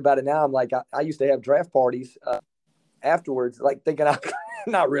joke about it now. I'm like, I used to have draft parties afterwards, like thinking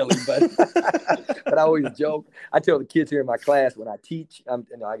not really, but but I always joke. I tell the kids here in my class when I teach,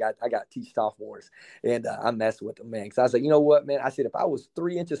 I got teach sophomores, and I mess with them, man. Because I was like, you know what, man? I said, if I was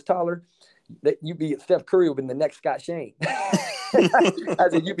 3 inches taller, that you'd be Steph Curry would be the next Scott Shane. I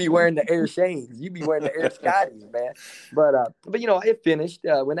said, you'd be wearing the Air Shanes. You'd be wearing the Air Scotties, man. But it finished.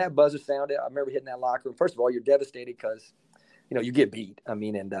 When that buzzer sounded, I remember hitting that locker room. First of all, you're devastated because, you get beat. I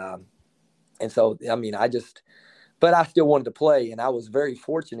mean, and so, I mean, but I still wanted to play. And I was very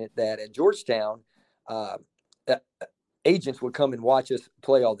fortunate that at Georgetown, agents would come and watch us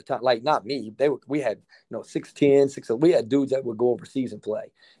play all the time. Like, not me. We had, 6'10", 6'11". We had dudes that would go overseas and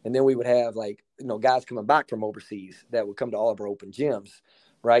play. And then we would have guys coming back from overseas that would come to all of our open gyms.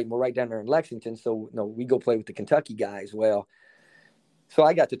 Right. And we're right down there in Lexington. So, we go play with the Kentucky guys. Well, so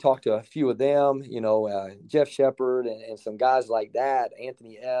I got to talk to a few of them, Jeff Shepard and some guys like that,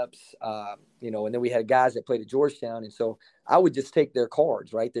 Anthony Epps, and then we had guys that played at Georgetown. And so I would just take their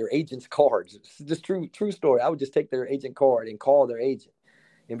cards, right? Their agent's cards. It's just true story. I would just take their agent card and call their agent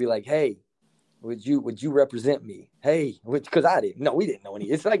and be like, hey, would you represent me? Hey, because we didn't know any.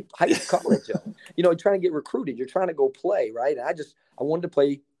 It's like high school, college, trying to get recruited. You're trying to go play, right? And I wanted to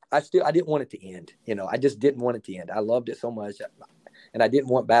play. I didn't want it to end. I just didn't want it to end. I loved it so much. And I didn't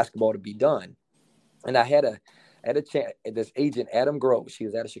want basketball to be done. And I had a chance. This agent, Adam Gross, he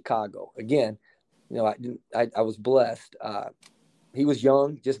was out of Chicago. Again, I was blessed. He was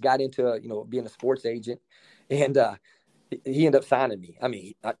young, just got into being a sports agent, and he ended up signing me. I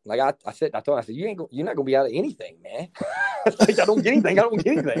mean, I told him, I said, you're not gonna be out of anything, man. I don't get anything.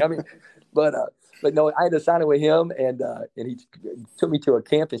 I mean, but no, I had to sign it with him, and he took me to a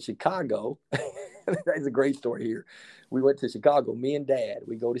camp in Chicago. That's a great story here. We went to Chicago, me and Dad.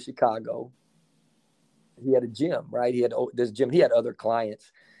 We go to Chicago. He had a gym, right? He had this gym. He had other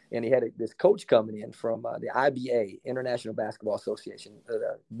clients, and he had this coach coming in from the IBA, International Basketball Association,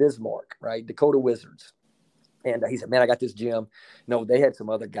 Bismarck, right? Dakota Wizards. And he said, man, I got this gym. They had some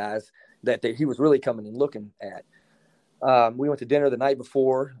other guys that he was really coming and looking at. We went to dinner the night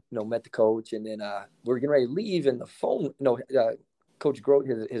before, met the coach, and then we were getting ready to leave, and the phone, Coach Grote,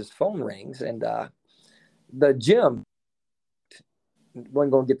 his phone rings, and the gym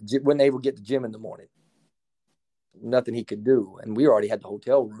wasn't able to get the gym in the morning. Nothing he could do, and we already had the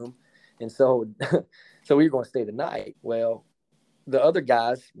hotel room, and so we were going to stay the night. Well, the other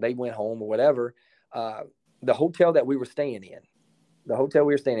guys, they went home or whatever. The hotel that we were staying in,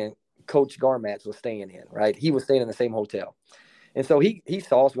 Coach Garmatz was staying in, right? He was staying in the same hotel, and so he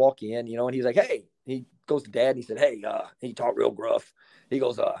saw us walk in, and he's like, hey. He goes to Dad and he said, hey, he talked real gruff. He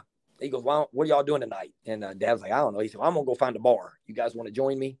goes, well, what are y'all doing tonight? And Dad was like, I don't know. He said, well, I'm going to go find a bar. You guys want to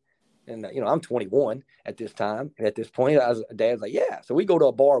join me? And, I'm 21 at this time. And at this point, Dad's like, yeah. So we go to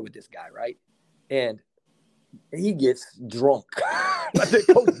a bar with this guy, right? And he gets drunk. Like the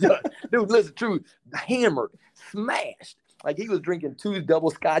coach does. Dude, listen, true, hammered, smashed. Like he was drinking 2 double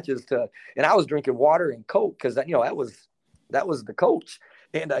scotches and I was drinking water and Coke because, that was the coach.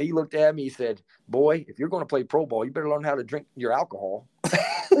 And he looked at me, he said, boy, if you're going to play pro ball, you better learn how to drink your alcohol.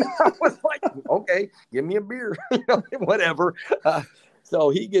 I was like, okay, give me a beer, whatever. So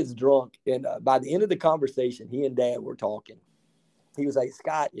he gets drunk. And by the end of the conversation, he and Dad were talking. He was like,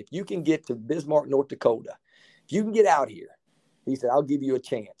 Scott, if you can get to Bismarck, North Dakota, if you can get out here, he said, I'll give you a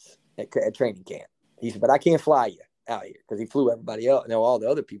chance at training camp. He said, but I can't fly you out here because he flew everybody up. All the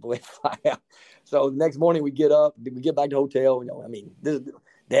other people, they fly out. So the next morning we get up, we get back to the hotel.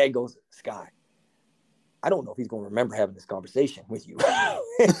 Dad goes, Scott, I don't know if he's going to remember having this conversation with you.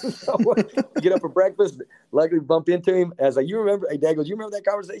 So get up for breakfast. Luckily, bump into him. I was like, you remember? Hey, Dad goes, you remember that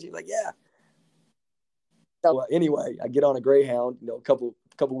conversation? He's like, yeah. So anyway, I get on a Greyhound, a couple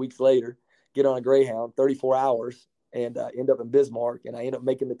weeks later, get on a Greyhound, 34 hours, and end up in Bismarck, and I end up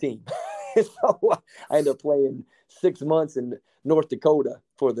making the team. So I end up playing 6 months in North Dakota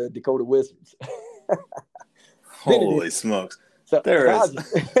for the Dakota Wizards. Holy smokes. So there is.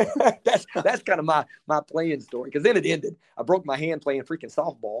 that's kind of my playing story, because then it ended. I broke my hand playing freaking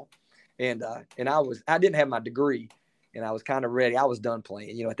softball, and I didn't have my degree, and I was kind of ready. I was done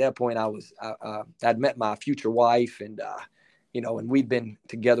playing. At that point I'd met my future wife, and and we'd been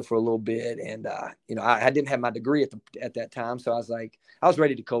together for a little bit, and I didn't have my degree at that time, so I was like, I was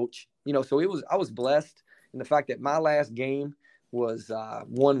ready to coach. So I was blessed in the fact that my last game was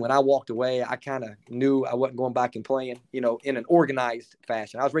one when I walked away. I kind of knew I wasn't going back and playing, in an organized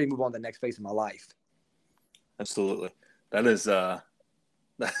fashion. I was ready to move on to the next phase of my life. Absolutely. That is that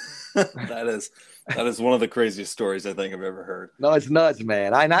is one of the craziest stories I think I've ever heard. No, it's nuts,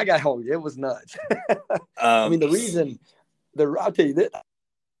 man. I got home. It was nuts. I mean, I'll tell you this. I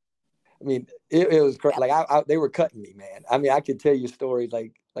mean, it was crazy. Like they were cutting me, man. I mean, I could tell you stories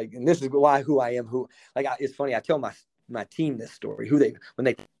like, and this is who I am. It's funny. I tell my team this story. When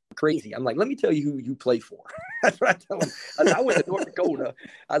they crazy, I'm like, let me tell you who you play for. That's what I tell them. I went to North Dakota.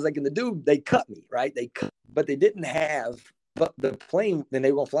 I was like, and the dude, they cut me, right? But they didn't have, but the plane. Then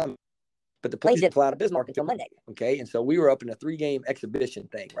they were gonna fly. But the plane didn't fly to Bismarck until Monday. Okay, and so we were up in a 3-game exhibition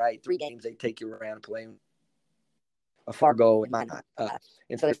thing, right? 3 games, they take you around and play a Fargo and not.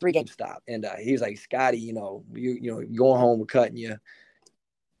 And so there's 3 games stop. And he was like, Scotty, you're going home, we're cutting you.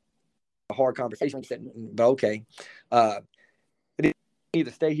 A hard conversation. He said, but okay.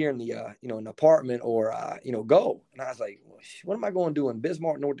 Either stay here in the an apartment or go. And I was like, well, what am I going to do in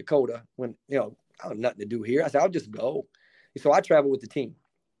Bismarck, North Dakota, when I have nothing to do here? I said, I'll just go. And so I traveled with the team.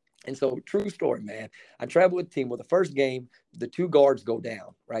 And so, true story, man. I traveled with the team. Well, the first game, the 2 guards go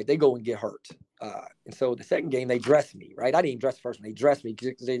down, right? They go and get hurt. And so the second game, they dress me, right? I didn't even dress the first one. They dressed me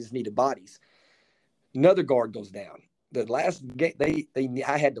because they just needed bodies. Another guard goes down. The last game,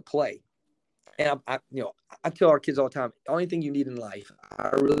 I had to play. And I tell our kids all the time, the only thing you need in life,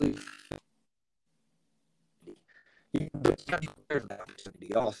 but there's an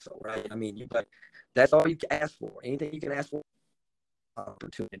opportunity also, right? I mean, that's all you can ask for. Anything you can ask for,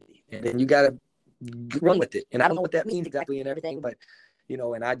 opportunity, and then you got to run with it. And I don't know what that means exactly and everything, but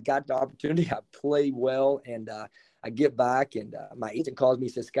and I got the opportunity. I played well, and I get back, and my agent calls me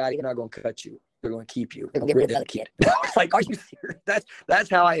and says, Scotty, they're not going to cut you. They're going to keep you. They're going to get rid of the kid. I was like, are you serious? That's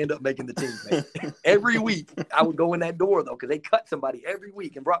how I end up making the team, man. Every week I would go in that door, though, because they cut somebody every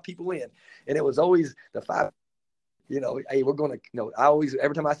week and brought people in. And it was always the 5, hey, we're going to, I always,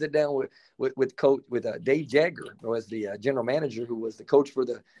 every time I sit down with coach, with Dave Jagger, who was the general manager, who was the coach for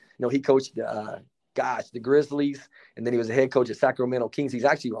the, he coached the Grizzlies. And then he was the head coach at Sacramento Kings. He's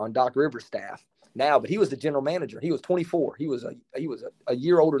actually on Doc Rivers' staff now, but he was the general manager. He was 24. He was a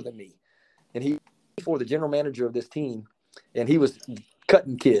year older than me. And he was the general manager of this team, and he was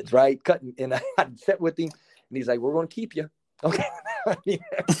cutting kids, right? And I sat with him, and he's like, we're going to keep you. Okay. I mean,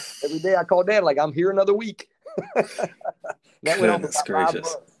 every day I call Dad, like, I'm here another week. That went on for about 5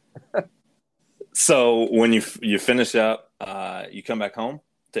 months. So when you finish up, you come back home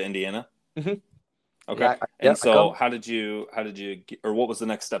to Indiana? Mm-hmm. Okay. Yeah, how did you or what was the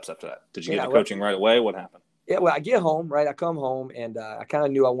next steps after that? Did you get into coaching right away? What happened? Yeah, well, I get home, right? I come home, and I kind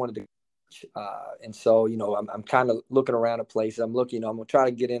of knew I wanted to. And so, I'm kind of looking around a place. I'm looking, I'm going to try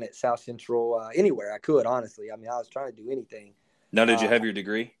to get in at South Central, anywhere I could, honestly. I mean, I was trying to do anything. Now, did you have your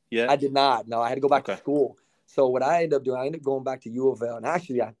degree yet? I did not. No, I had to go back to school. So what I ended up doing, I ended up going back to U of L. And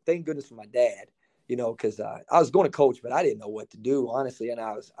actually, I thank goodness for my dad, because I was going to coach, but I didn't know what to do, honestly. And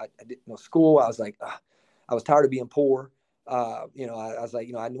I didn't know school. I was like, I was tired of being poor. I was like,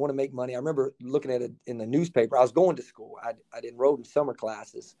 I want to make money. I remember looking at it in the newspaper. I was going to school. I'd enrolled in summer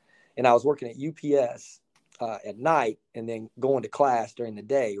classes. And I was working at UPS at night and then going to class during the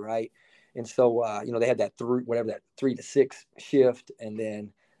day, right? And so, they had that 3 to 6 shift. And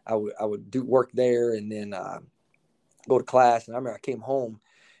then I would do work there and then go to class. And I remember I came home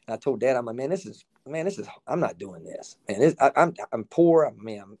and I told Dad, I'm like, I'm not doing this. Man, I'm poor.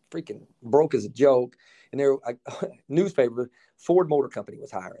 I'm freaking broke as a joke. And there, newspaper, Ford Motor Company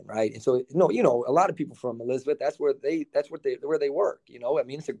was hiring, right? And so, a lot of people from Elizabeth, that's where they work. It's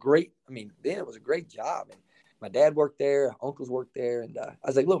then it was a great job. And my dad worked there, uncles worked there, and I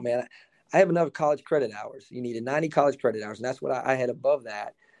was like, look, man, I have enough college credit hours. You needed 90 college credit hours, and that's what I had above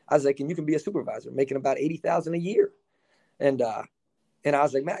that. I was like, and you can be a supervisor, making about $80,000 a year, and I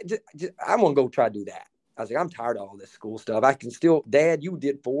was like, man, I'm gonna go try to do that. I was like, I'm tired of all this school stuff. I can still, Dad, you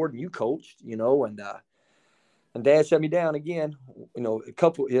did forward and you coached, and Dad shut me down again.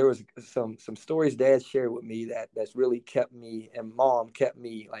 There was some stories Dad shared with me that's really kept me, and Mom kept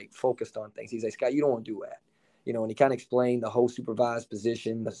me like focused on things. He's like, Scott, you don't want to do that. And he kind of explained the whole supervised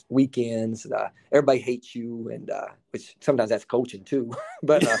position, the weekends, everybody hates you, and which sometimes that's coaching too.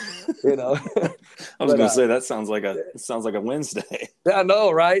 But I was going to say that sounds like a Wednesday. I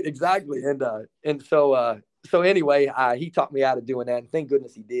know, right? Exactly. And so anyway, he taught me how to doing that, and thank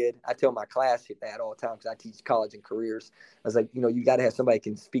goodness he did. I tell my class that all the time because I teach college and careers. I was like, you got to have somebody who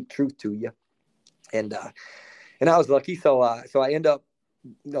can speak truth to you, and I was lucky. So I end up,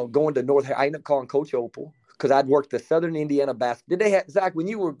 going to North. I end up calling Coach Opal because I'd worked the Southern Indiana basketball. Did they have, Zach, when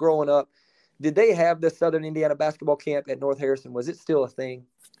you were growing up? Did they have the Southern Indiana basketball camp at North Harrison? Was it still a thing?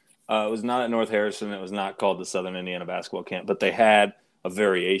 It was not at North Harrison. It was not called the Southern Indiana basketball camp, but they had a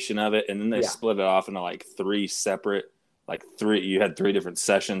variation of it, and then they split it off into like three separate, you had three different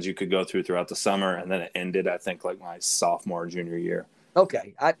sessions you could go throughout the summer, and then it ended, I think, like my sophomore or junior year.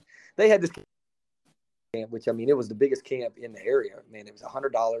 Okay. They had this camp, which, it was the biggest camp in the area. Man, it was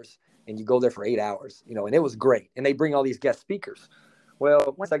 $100, and you go there for 8 hours, and it was great. And they bring all these guest speakers.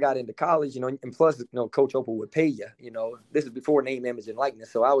 Well, once I got into college, and plus, Coach Opal would pay you. This is before name, image, and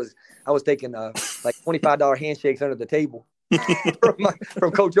likeness. So I was taking like $25 handshakes under the table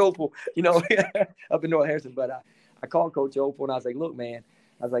from Coach Opal, up in North Harrison. But I called Coach Opal and I was like, look, man,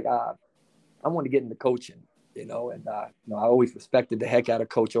 I was like, I want to get into coaching, and I always respected the heck out of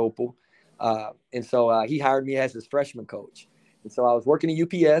Coach Opal. And so he hired me as his freshman coach. And so I was working at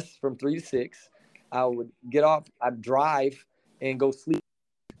UPS from 3 to 6. I would get off, I'd drive and go sleep.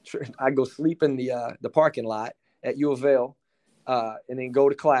 I'd go sleep in the parking lot at U of L, and then go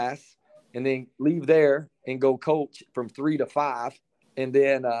to class, and then leave there and go coach from 3 to 5. And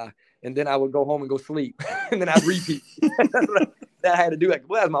then I would go home and go sleep. And then I'd repeat. That I had to do it.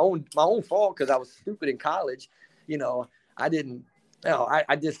 Well, that was my own fault because I was stupid in college. I didn't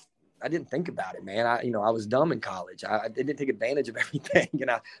think about it, man. I was dumb in college. I didn't take advantage of everything.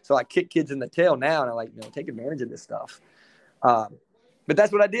 So I kick kids in the tail now, and I'm like, take advantage of this stuff. But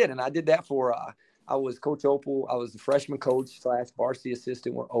that's what I did. And I did that for, I was Coach Opal. I was the freshman coach / varsity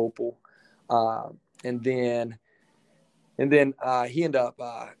assistant with Opal. And then he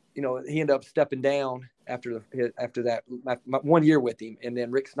ended up stepping down after that, my 1 year with him. And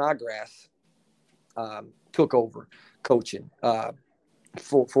then Rick Snodgrass took over coaching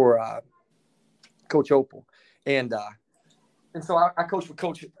for Coach Opal. And so I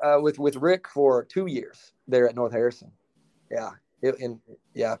coached with Rick for 2 years there at North Harrison. Yeah.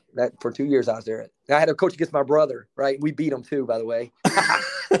 That for 2 years I was there. I had a coach against my brother, right? We beat him too, by the way.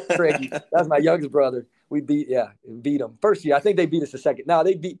 Craigie, that was my youngest brother. We beat him first year. I think they beat us the second. No,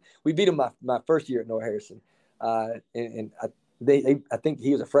 we beat him my first year at North Harrison. And I think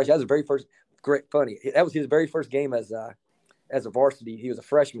he was a freshman. That was the very first funny. That was his very first game as a varsity. He was a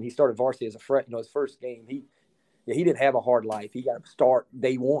freshman. He started varsity as a freshman. His first game. He didn't have a hard life. He got to start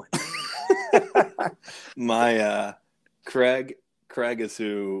day one. My Craig is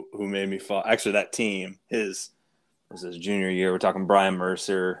who made me fall. Actually, that team was his junior year. We're talking Brian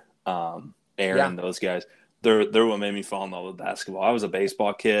Mercer, Aaron, those guys. They're what made me fall in love with basketball. I was a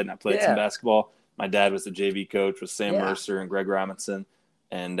baseball kid, and I played some basketball. My dad was the JV coach with Sam Mercer and Greg Robinson.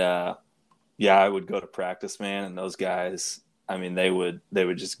 And, I would go to practice, man, and those guys, they would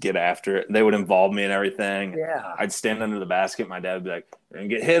just get after it. They would involve me in everything. Yeah. I'd stand under the basket. My dad would be like, "You're going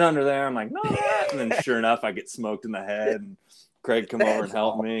to get hit under there." I'm like, "No." And then sure enough, I get smoked in the head, and Craig come over and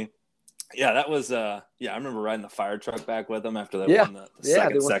help me. Yeah, that was I remember riding the fire truck back with them after they won the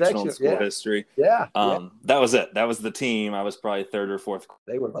second sectional in school history. Yeah. That was it. That was the team. I was probably third or fourth.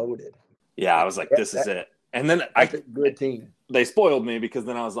 They were loaded. Yeah, I was like, this is it. And then a good team. They spoiled me because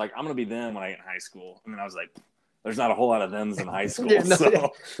then I was like, I'm gonna be them when I get in high school. And then I was like, there's not a whole lot of thems in high school.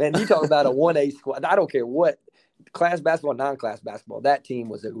 Man, you talk about a 1A squad. I don't care what class basketball, non-class basketball. That team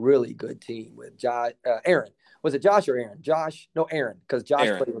was a really good team with Josh, Aaron. Was it Josh or Aaron? Josh, no, Aaron, because Josh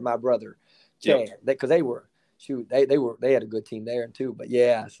played with my brother, Chad. Because they had a good team there too. But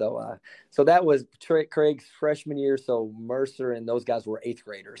so that was Craig's freshman year. So Mercer and those guys were 8th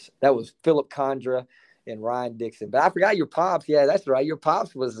graders. That was Philip Condra and Ryan Dixon. But I forgot your pops. Yeah, that's right. Your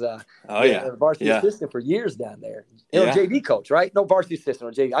pops was a varsity assistant for years down there. JV coach, right? No, varsity assistant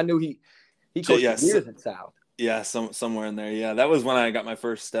or JV. I knew he coached years at South. Yeah, somewhere in there. Yeah, that was when I got my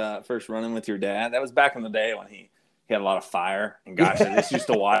first run-in with your dad. That was back in the day when he had a lot of fire. And gosh, I just used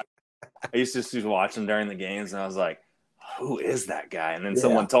to watch. I used to watch him during the games, and I was like, "Who is that guy?" And then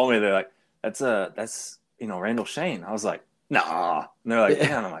someone told me, they're like, "That's Randall Shane." I was like, "Nah." And they're like,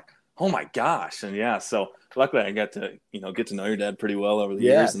 "Yeah." And I'm like, Oh my gosh. And yeah, so luckily I got to, get to know your dad pretty well over the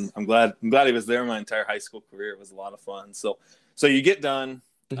years. And Yes. I'm glad he was there my entire high school career. It was a lot of fun. So you get done,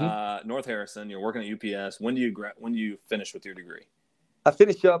 Hmm. North Harrison, you're working at UPS. When do you finish with your degree? I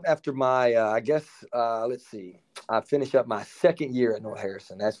finished up after my, let's see, I finished up my second year at North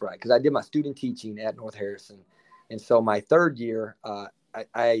Harrison. That's right, because I did my student teaching at North Harrison, and so my third year,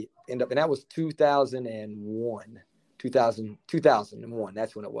 I ended up, and that was 2001, 2001.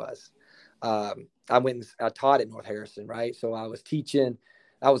 That's when it was. I went and I taught at North Harrison, right? So I was teaching.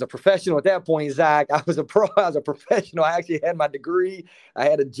 I was a professional at that point, Zach. I was a pro. I was a professional. I actually had my degree. I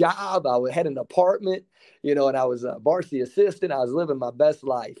had a job. Had an apartment, and I was a varsity assistant. I was living my best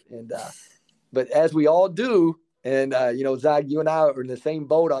life. And but as we all do, and Zach, you and I are in the same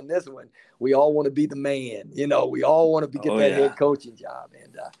boat on this one. We all want to be the man. We all want to get Oh that yeah. head coaching job.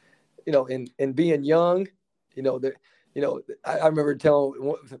 And and being young, the I remember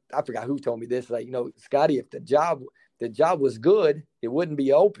telling, I forgot who told me this, like, Scotty, if the job was good, it wouldn't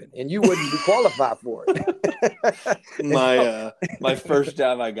be open and you wouldn't be qualified for it. And My so, uh my first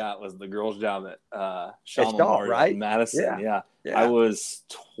job I got was the girls' job at Shaw it's Shaw, Memorial in right? Madison. Yeah. Yeah. I Yeah. was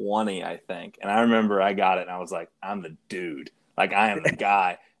 20, I think. And I remember I got it and I was like, I'm the dude. Like I am the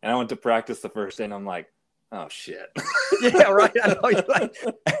guy. And I went to practice the first day and I'm like, oh shit. Yeah, right. I know. You're like,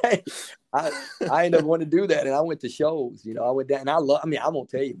 hey, I ended up wanting to do that, and I went to shows. I went down, and I mean, I'm gonna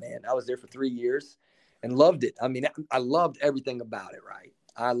tell you, man, I was there for 3 years, and loved it. I mean, I loved everything about it. Right.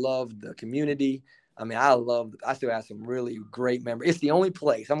 I loved the community. I mean, I still have some really great memories. It's the only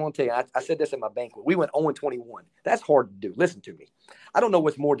place. I'm gonna tell you. I said this at my banquet. We went 0-21. That's hard to do. Listen to me. I don't know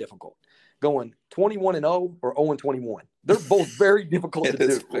what's more difficult, going 21-0 or 0-21. They're both very difficult to It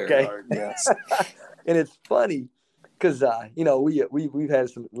is do. very Okay. hard, yes. And it's funny because we've had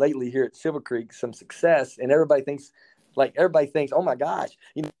some lately here at Silver Creek some success, and everybody thinks, oh my gosh,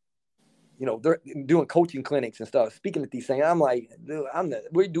 they're doing coaching clinics and stuff, speaking at these things. I'm like, dude,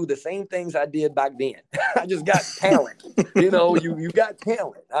 we do the same things I did back then. I just got talent. You got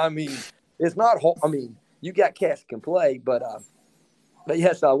talent. I mean, it's not. I mean, you got cats can play, but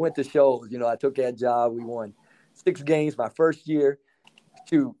yes, I went to shows. I took that job. We won 6 games my first year.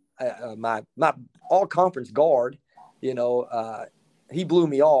 To my all conference guard, you know, uh, he blew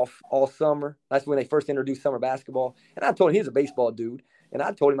me off all summer. That's when they first introduced summer basketball. And I told him he's a baseball dude. And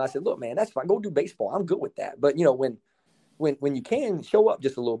I told him, I said, look, man, that's fine. Go do baseball. I'm good with that. But when you can show up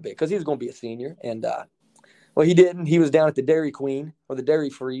just a little bit, because he was going to be a senior. And well, he didn't. He was down at the Dairy Queen or the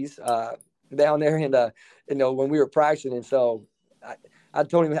Dairy Freeze down there, and when we were practicing. And so I, I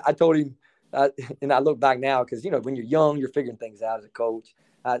told him, and I look back now because when you're young, you're figuring things out as a coach.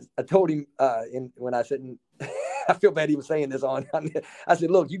 I told him, when I said, I feel bad even saying this on. I said,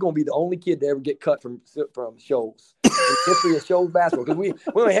 look, you're gonna be the only kid to ever get cut from shows in the history of shows basketball, because we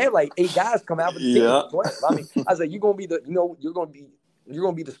only had like 8 guys come out for the team. Yeah. 12. I mean, I said, you're gonna be the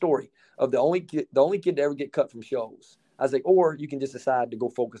story of the only kid to ever get cut from shows. I was like, or you can just decide to go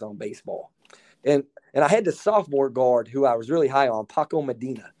focus on baseball. And I had this sophomore guard who I was really high on, Paco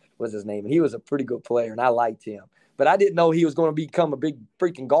Medina was his name, and he was a pretty good player, and I liked him. But I didn't know he was going to become a big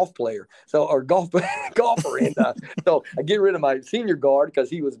freaking golf player, or golfer. And so I get rid of my senior guard because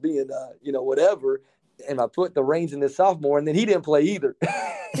he was being, whatever. And I put the reins in this sophomore, and then he didn't play either.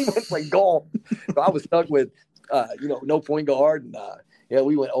 He went to play golf. So I was stuck with, no point guard. And yeah,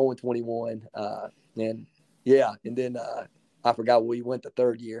 we went 0-21. And yeah, and then I forgot where we went the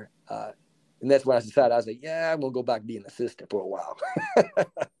third year. And that's when I decided, I was like, yeah, I'm going to go back and be an assistant for a while.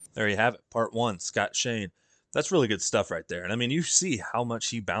 There you have it. Part 1, Scott Schoen. That's really good stuff right there. And I mean, you see how much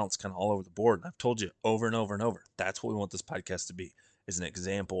he bounced kind of all over the board. And I've told you over and over and over, that's what we want this podcast to be, is an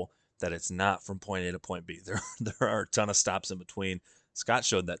example that it's not from point A to point B. There are a ton of stops in between. Scott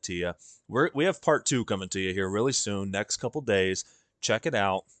showed that to you. We have part 2 coming to you here really soon, next couple days. Check it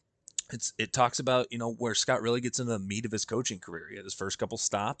out. It talks about, where Scott really gets into the meat of his coaching career. He had his first couple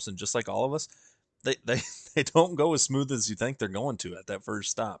stops, and just like all of us, they don't go as smooth as you think they're going to at that first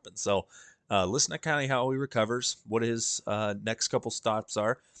stop. And so listen to kind of how he recovers, what his next couple stops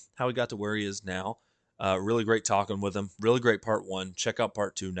are, how he got to where he is now. Really great talking with him. Really great part 1. Check out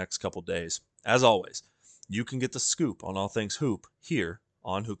part 2 next couple days. As always, you can get the scoop on all things hoop here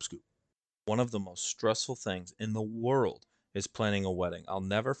on Hoop Scoop. One of the most stressful things in the world is planning a wedding. I'll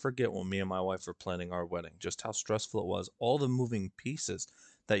never forget when me and my wife were planning our wedding, just how stressful it was, all the moving pieces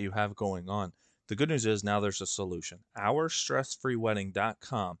that you have going on. The good news is now there's a solution.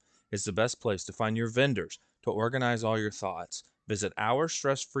 OurStressFreeWedding.com is the best place to find your vendors to organize all your thoughts. Visit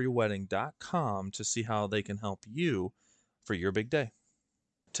OurStressFreeWedding.com to see how they can help you for your big day.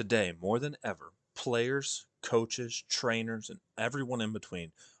 Today, more than ever, players, coaches, trainers, and everyone in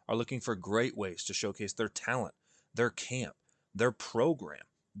between are looking for great ways to showcase their talent, their camp, their program.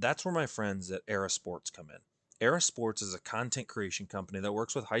 That's where my friends at Era Sports come in. Era Sports is a content creation company that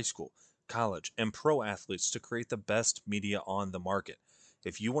works with high school, college, and pro athletes to create the best media on the market.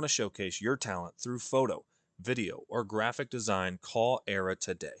 If you want to showcase your talent through photo, video, or graphic design, call Era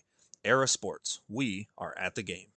today. Era Sports, we are at the game.